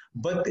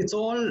 but it's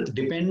all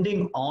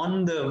depending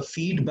on the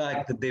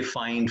feedback that they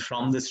find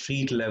from the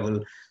street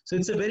level. So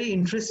it's a very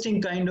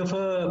interesting kind of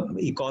a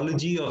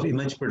ecology of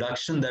image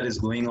production that is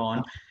going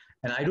on.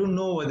 And I don't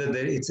know whether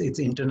it's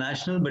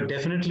international, but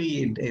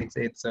definitely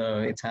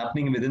it's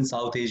happening within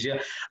South Asia.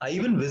 I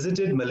even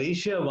visited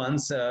Malaysia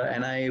once,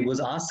 and I was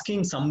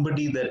asking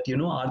somebody that,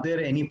 are there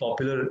any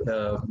popular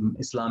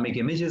Islamic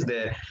images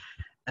there?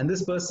 And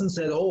this person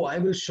said, "Oh, I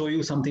will show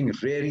you something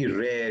very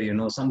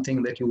rare,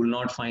 something that you will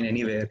not find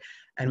anywhere."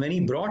 And when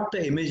he brought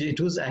the image, it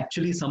was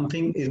actually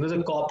something, it was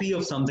a copy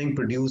of something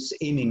produced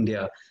in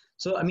India.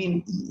 So, I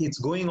mean, it's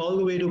going all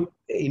the way to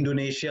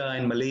Indonesia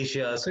and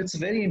Malaysia. So it's a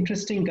very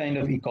interesting kind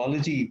of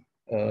ecology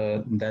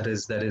that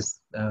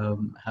is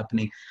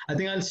happening. I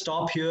think I'll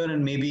stop here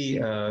and maybe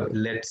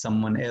let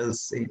someone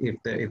else,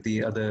 if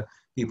the other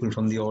people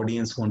from the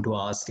audience want to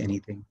ask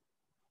anything.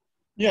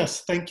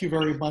 Yes, thank you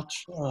very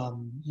much,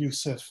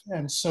 Yousuf.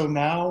 And so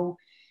now,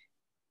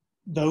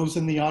 those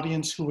in the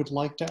audience who would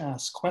like to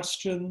ask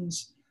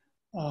questions,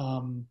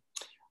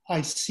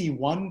 I see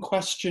one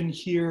question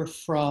here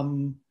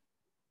from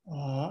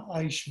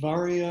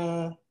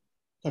Aishwarya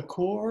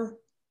Thakur,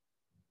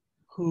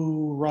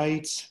 who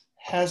writes,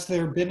 has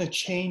there been a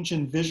change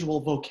in visual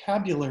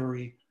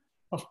vocabulary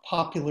of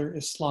popular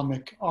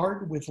Islamic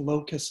art with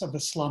locus of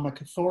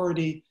Islamic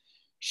authority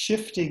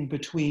shifting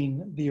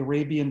between the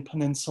Arabian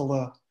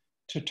Peninsula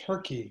to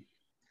Turkey?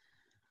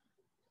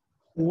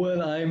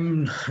 Well,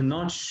 I'm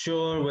not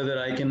sure whether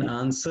I can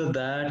answer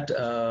that.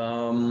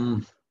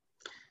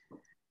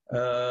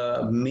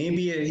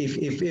 Maybe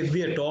if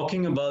we are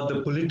talking about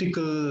the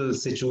political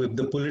situation,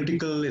 the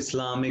political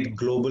Islamic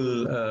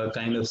global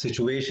kind of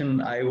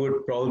situation, I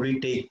would probably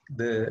take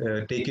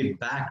it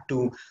back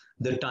to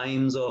the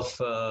times of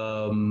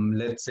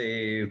let's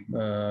say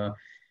the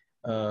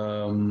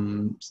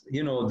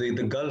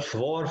Gulf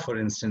War, for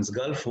instance.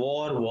 Gulf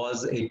War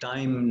was a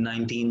time,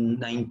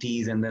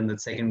 1990s, and then the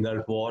second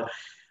Gulf War,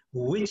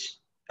 which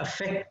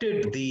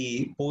affected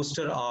the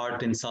poster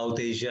art in South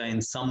Asia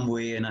in some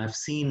way. And I've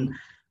seen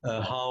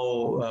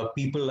how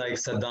people like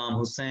Saddam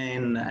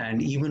Hussein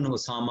and even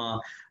Osama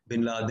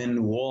bin Laden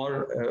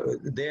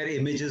their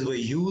images were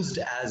used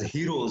as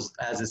heroes,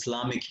 as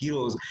Islamic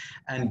heroes.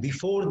 And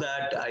before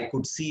that, I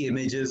could see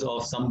images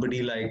of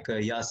somebody like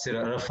Yasser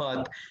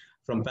Arafat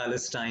from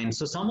Palestine.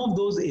 So some of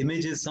those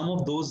images, some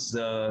of those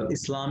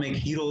Islamic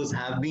heroes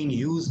have been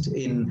used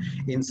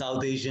in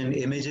South Asian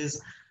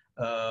images,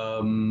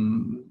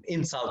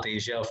 in South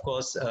Asia, of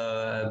course.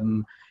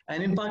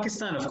 And in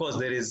Pakistan, of course,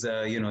 there is,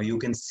 you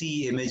can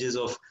see images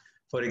of,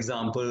 for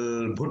example,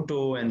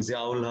 Bhutto and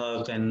Ziaul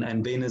Haq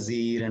and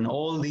Benazir and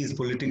all these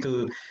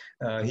political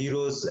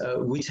heroes,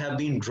 which have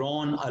been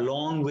drawn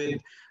along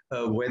with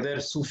whether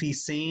Sufi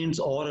saints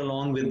or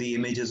along with the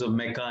images of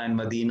Mecca and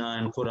Medina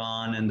and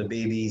Quran and the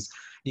babies,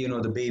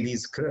 the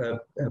babies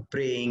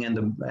praying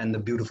and the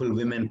beautiful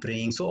women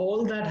praying. So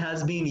all that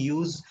has been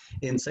used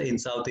in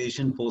South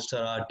Asian poster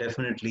art,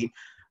 definitely.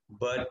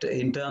 But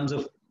in terms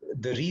of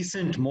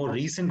the more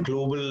recent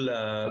global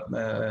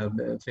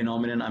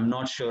phenomenon, I'm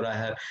not sure I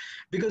have,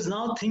 because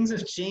now things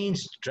have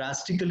changed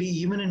drastically,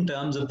 even in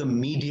terms of the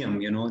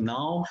medium.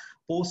 Now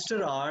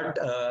poster art,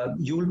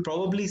 you will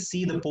probably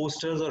see the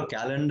posters or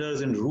calendars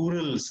in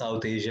rural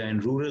South Asia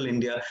and rural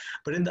India,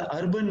 but in the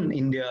urban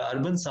India,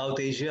 urban South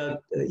Asia,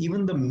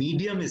 even the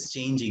medium is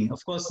changing.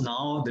 Of course,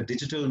 now the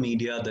digital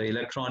media, the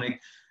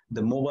electronic,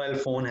 the mobile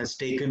phone has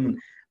taken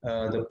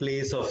the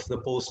place of the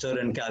poster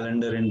and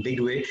calendar in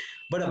big way.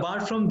 But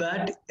apart from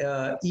that,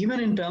 even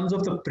in terms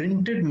of the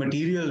printed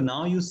material,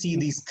 now you see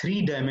these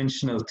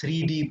three-dimensional,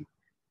 3D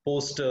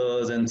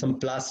posters and some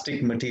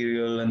plastic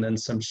material and then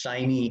some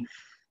shiny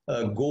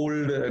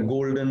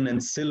golden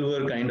and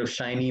silver kind of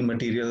shiny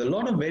material. A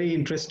lot of very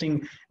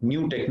interesting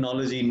new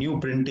technology, new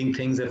printing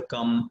things have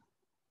come.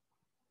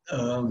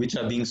 which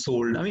are being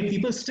sold. I mean,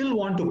 people still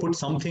want to put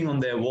something on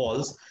their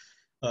walls.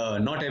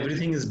 Not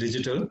everything is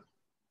digital.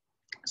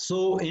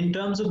 So in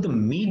terms of the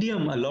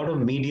medium, a lot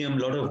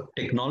of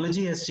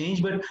technology has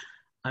changed, but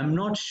I'm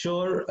not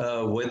sure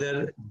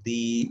whether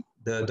the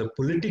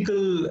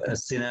political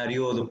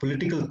scenario, the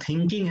political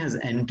thinking has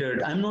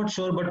entered. I'm not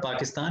sure about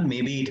Pakistan.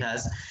 Maybe it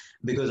has,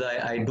 because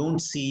I don't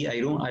see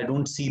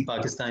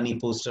Pakistani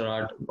poster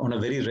art on a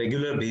very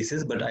regular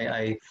basis, but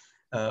I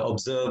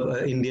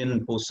observe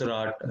Indian poster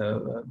art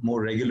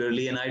more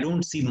regularly, and I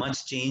don't see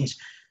much change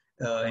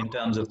in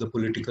terms of the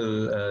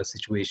political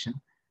situation.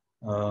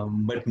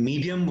 But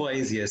medium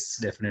wise, yes,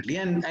 definitely.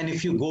 And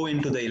if you go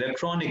into the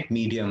electronic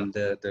medium,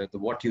 the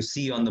what you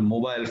see on the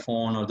mobile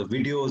phone or the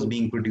videos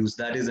being produced,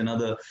 that is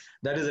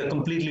a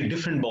completely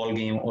different ball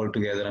game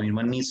altogether. I mean,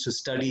 one needs to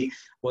study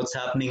what's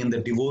happening in the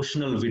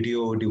devotional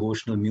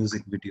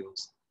music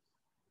videos.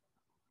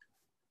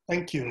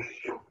 Thank you.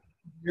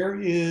 There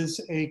is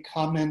a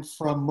comment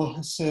from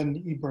Musa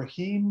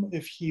Ibrahim.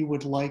 If he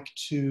would like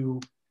to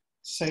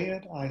say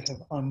it, I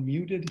have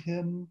unmuted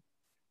him.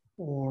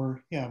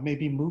 Or yeah,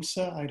 maybe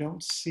Musa.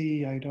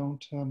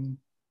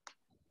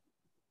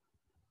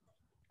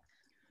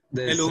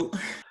 Hello.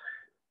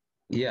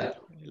 Yeah.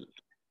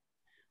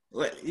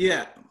 Well,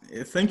 yeah.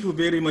 Thank you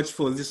very much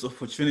for this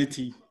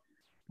opportunity.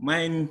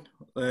 Mine,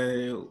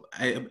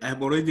 I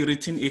have already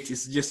written it.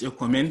 It's just a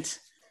comment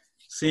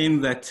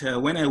saying that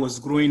when I was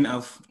growing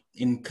up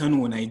in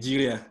Kano,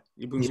 Nigeria,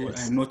 even though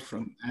I'm not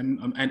from,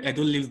 I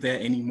don't live there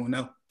anymore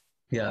now.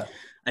 Yeah.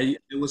 I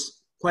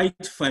was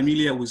quite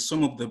familiar with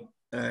some of the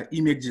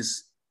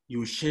images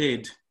you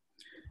shared.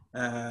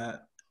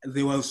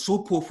 They were so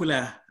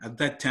popular at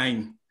that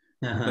time,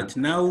 but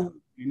now,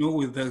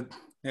 with the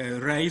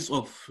rise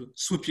of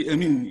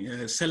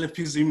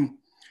Salafism,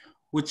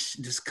 which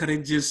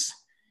discourages,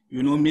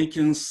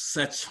 making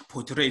such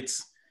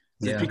portraits,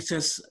 the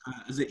pictures,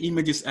 the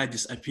images are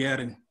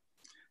disappearing.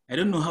 I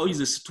don't know how is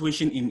the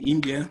situation in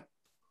India,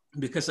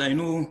 because I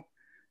know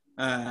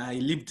I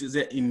lived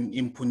there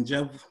in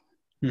Punjab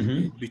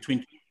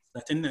between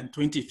 2013 and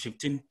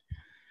 2015.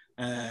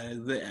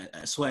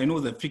 So I know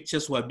the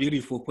pictures were very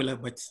popular,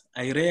 but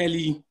I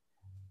rarely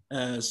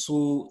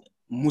saw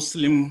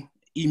Muslim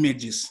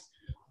images,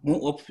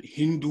 more of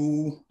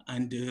Hindu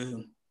and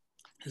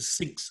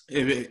Sikh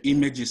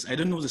images. I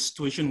don't know the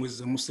situation with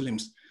the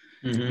Muslims,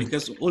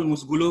 because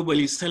almost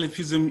globally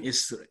Salafism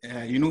is,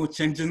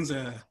 changing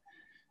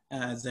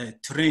the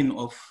trend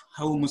of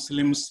how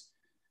Muslims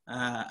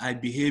are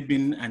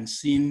behaving and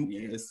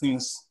seeing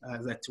things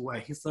that were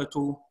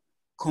hitherto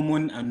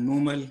common and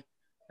normal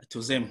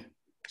to them.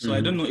 So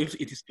I don't know if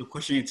it is a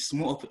question, it's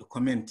more of a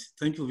comment.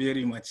 Thank you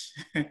very much.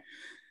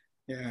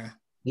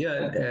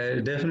 Yeah,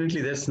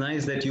 definitely. That's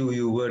nice that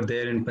you were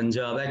there in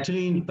Punjab.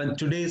 Actually, in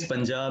today's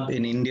Punjab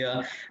in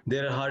India,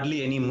 there are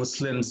hardly any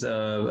Muslims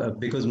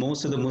because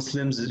most of the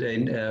Muslims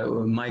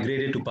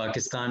migrated to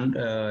Pakistan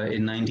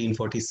in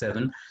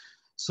 1947.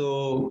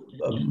 So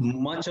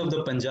much of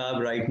the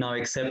Punjab right now,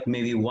 except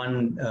maybe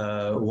one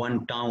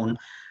town,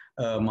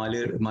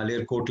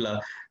 Maler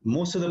Kotla,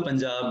 most of the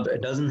Punjab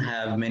doesn't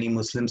have many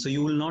Muslims, so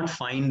you will not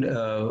find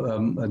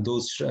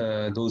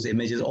those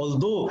images.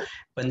 Although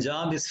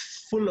Punjab is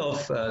full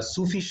of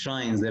Sufi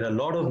shrines, there are a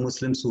lot of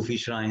Muslim Sufi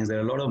shrines. There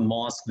are a lot of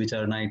mosques which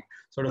are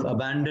sort of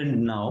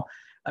abandoned now.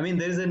 I mean,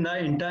 there is an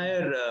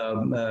entire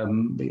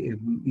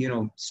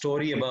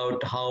story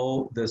about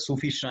how the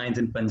Sufi shrines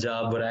in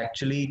Punjab were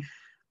actually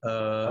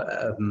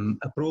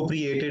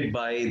appropriated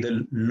by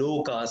the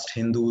low caste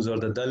Hindus or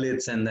the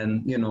Dalits, and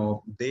then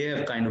they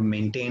have kind of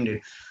maintained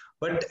it.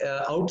 But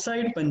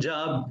outside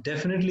Punjab,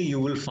 definitely you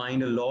will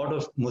find a lot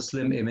of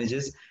Muslim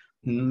images.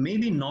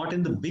 Maybe not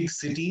in the big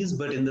cities,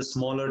 but in the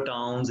smaller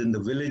towns, in the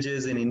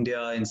villages in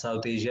India, in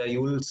South Asia,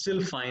 you will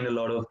still find a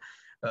lot of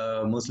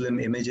Muslim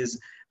images.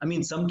 I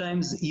mean,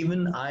 sometimes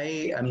even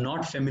I am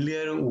not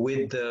familiar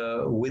with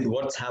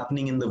what's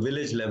happening in the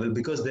village level,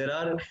 because there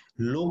are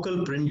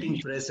local printing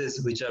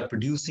presses which are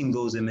producing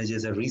those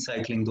images and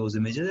recycling those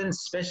images, and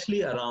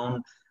especially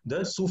around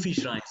the Sufi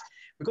shrines.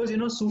 Because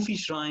Sufi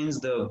shrines,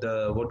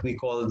 the what we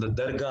call the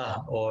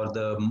dargah or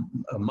the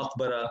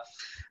maqbara,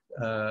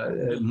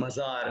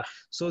 mazar.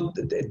 So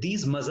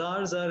these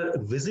mazars are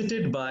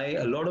visited by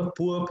a lot of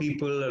poor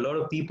people, a lot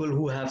of people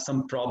who have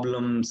some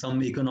problem,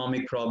 some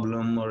economic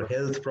problem or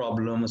health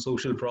problem, a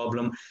social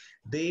problem.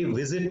 They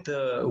visit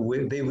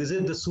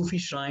the Sufi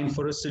shrine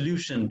for a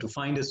solution, to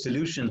find a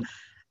solution.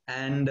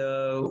 And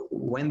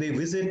when they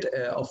visit,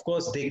 of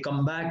course, they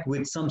come back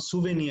with some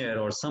souvenir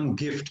or some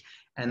gift.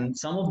 And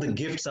some of the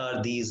gifts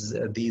are these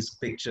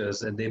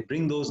pictures. And they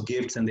bring those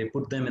gifts and they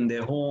put them in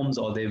their homes,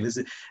 or they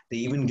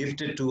even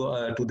gift it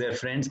to their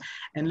friends.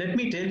 And let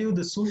me tell you,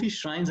 the Sufi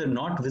shrines are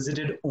not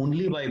visited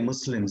only by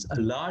Muslims.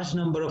 A large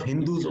number of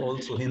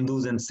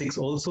Hindus and Sikhs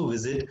also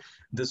visit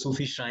the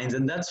Sufi shrines.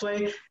 And that's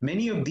why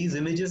many of these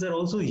images are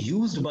also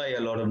used by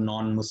a lot of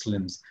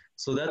non-Muslims.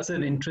 So that's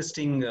an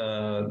interesting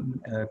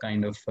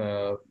kind of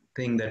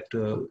thing that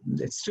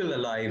it's still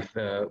alive,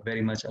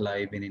 very much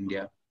alive in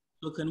India.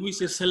 So can we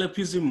say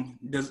Salafism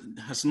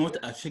has not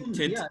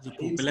affected Yeah, the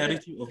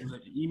popularity of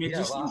the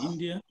images in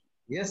India?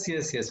 Yes.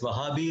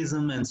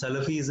 Wahhabism and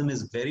Salafism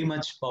is very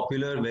much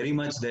popular, very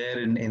much there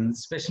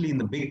especially in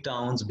the big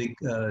towns,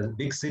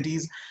 big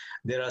cities.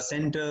 There are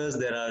centers,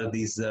 there are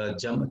these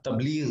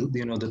tabligh,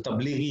 the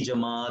Tablighi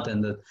Jamaat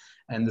and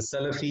the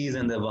Salafis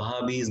and the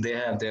Wahhabis. They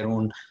have their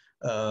own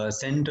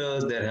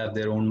centers, they have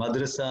their own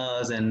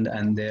madrasas,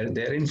 and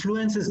their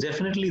influence is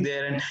definitely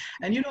there.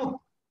 And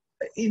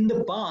in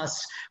the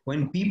past,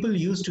 when people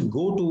used to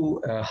go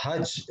to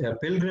Hajj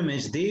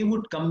pilgrimage, they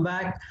would come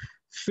back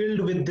filled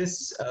with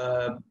this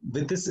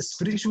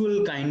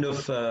spiritual kind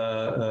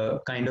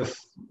of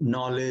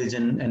knowledge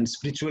and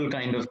spiritual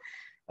kind of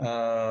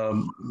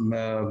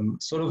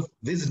sort of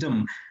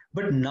wisdom.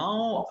 But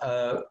now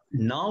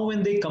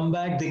when they come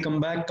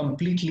back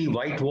completely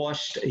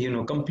whitewashed,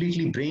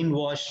 completely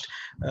brainwashed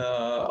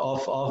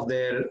of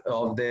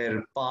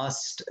their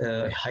past,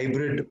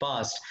 hybrid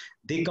past.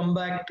 They come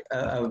back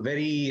a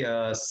very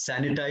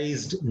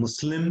sanitized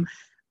Muslim.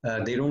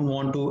 They don't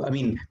want to,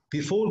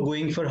 before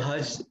going for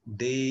Hajj,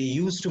 they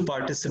used to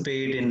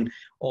participate in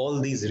all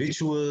these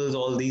rituals,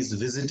 all these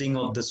visiting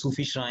of the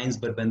Sufi shrines.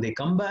 But when they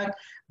come back,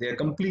 they are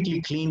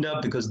completely cleaned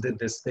up, because the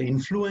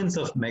influence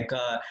of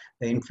Mecca,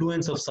 the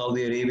influence of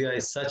Saudi Arabia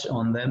is such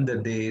on them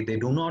that they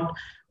do not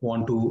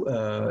want to,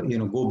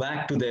 go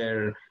back to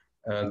their,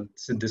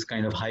 this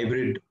kind of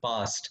hybrid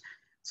past.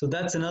 So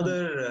that's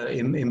another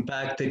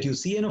impact that you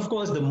see. And of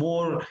course, the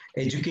more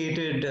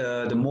educated,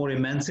 the more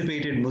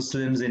emancipated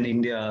Muslims in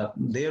India,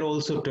 they're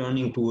also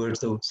turning towards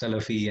the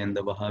Salafi and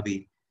the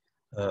Wahhabi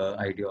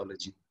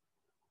ideology.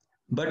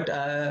 But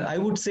I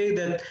would say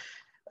that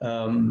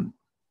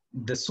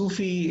the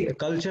Sufi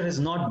culture has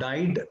not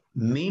died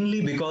mainly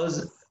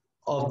because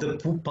of the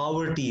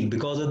poverty,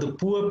 because of the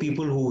poor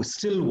people who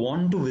still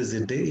want to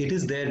visit. It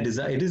is their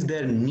desire, it is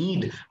their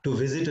need to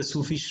visit a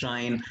Sufi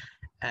shrine,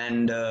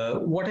 and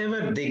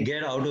whatever they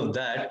get out of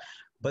that,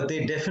 but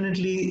they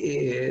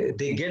definitely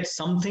they get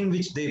something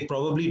which they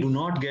probably do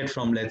not get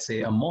from, let's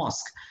say, a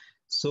mosque.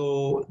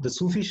 So the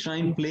Sufi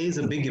shrine plays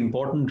a big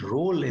important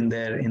role in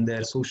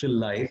their social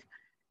life,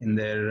 in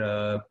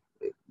their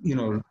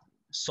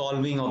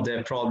solving of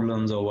their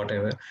problems or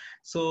whatever.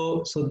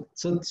 So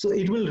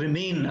it will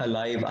remain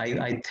alive,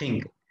 I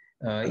think,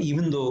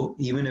 even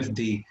if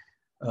the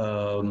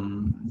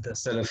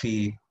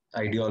Salafi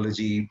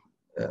ideology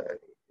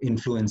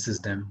influences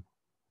them.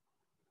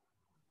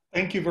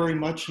 Thank you very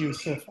much,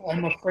 Yousuf.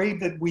 I'm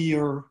afraid that we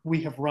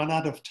have run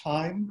out of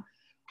time.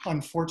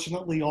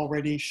 Unfortunately,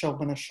 already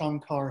Shobana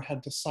Shankar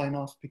had to sign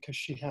off because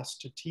she has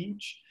to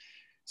teach.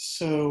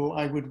 So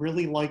I would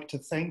really like to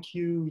thank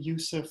you,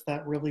 Yousuf.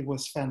 That really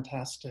was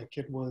fantastic.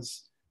 It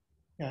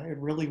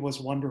really was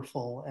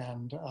wonderful.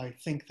 And I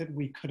think that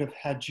we could have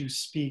had you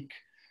speak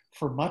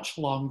for much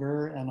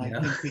longer. And I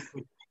think we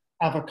could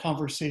have a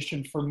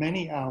conversation for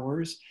many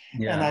hours.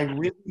 Yeah. And I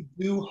really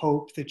do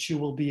hope that you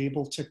will be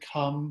able to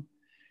come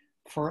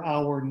for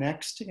our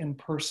next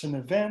in-person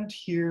event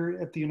here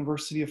at the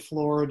University of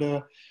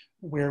Florida,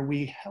 where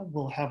we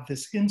will have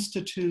this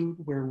institute,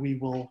 where we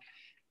will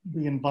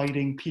be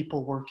inviting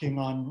people working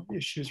on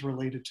issues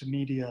related to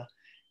media.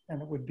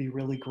 And it would be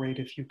really great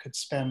if you could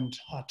spend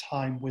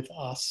time with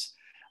us,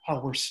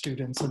 our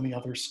students and the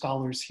other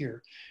scholars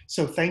here.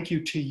 So thank you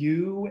to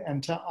you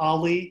and to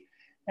Ali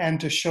and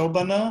to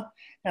Shobana.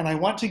 And I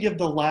want to give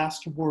the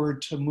last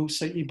word to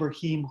Musa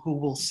Ibrahim, who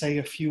will say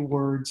a few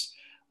words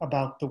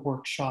about the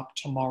workshop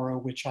tomorrow,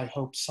 which I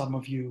hope some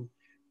of you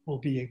will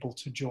be able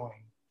to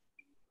join.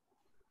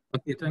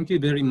 Okay, thank you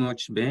very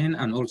much, Ben,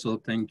 and also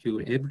thank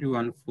you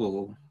everyone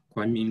for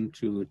coming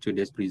to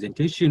today's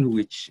presentation,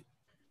 which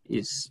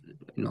is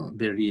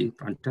very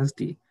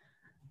fantastic.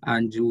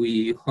 And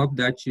we hope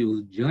that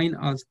you'll join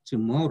us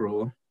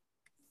tomorrow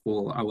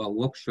for our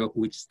workshop,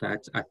 which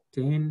starts at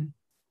 10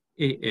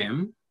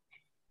 a.m.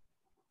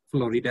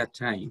 Florida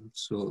time.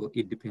 So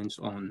it depends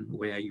on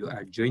where you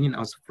are joining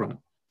us from.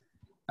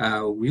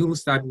 We will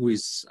start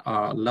with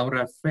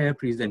Laura Fair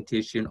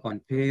presentation on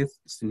Faith,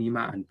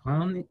 Cinema, and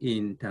Pan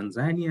in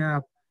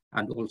Tanzania,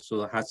 and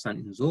also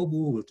Hassan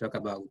Nzobu will talk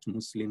about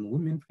Muslim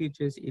women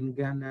preachers in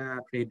Ghana.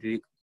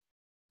 Frederick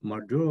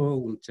Mardoro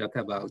will talk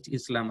about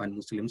Islam and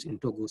Muslims in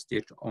Togo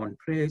State on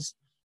press.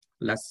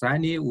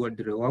 Lassane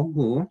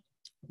Wadrewago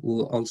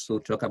will also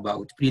talk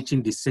about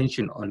preaching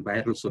dissension on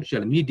viral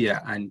social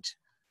media, and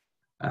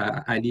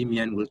Ali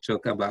Mian will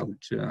talk about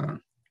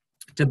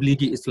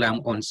Tablighi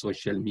Islam on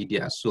social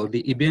media. So the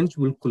event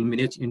will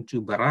culminate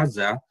into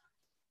Baraza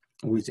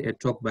with a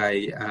talk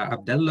by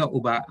Abdallah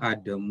Uba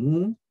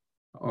Adamu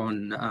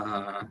on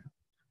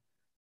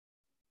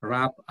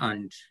rap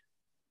and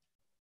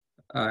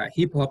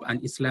hip hop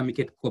and Islamic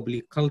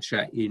public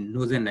culture in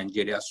northern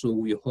Nigeria. So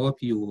we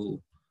hope you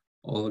will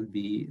all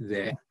be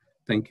there.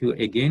 Thank you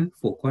again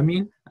for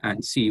coming,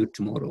 and see you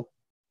tomorrow.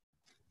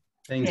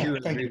 Thank you,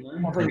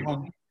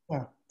 everyone.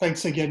 Yeah.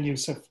 Thanks again,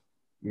 Yousuf.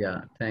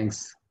 Yeah,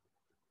 thanks.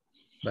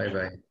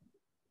 Bye-bye.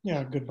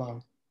 Yeah, goodbye.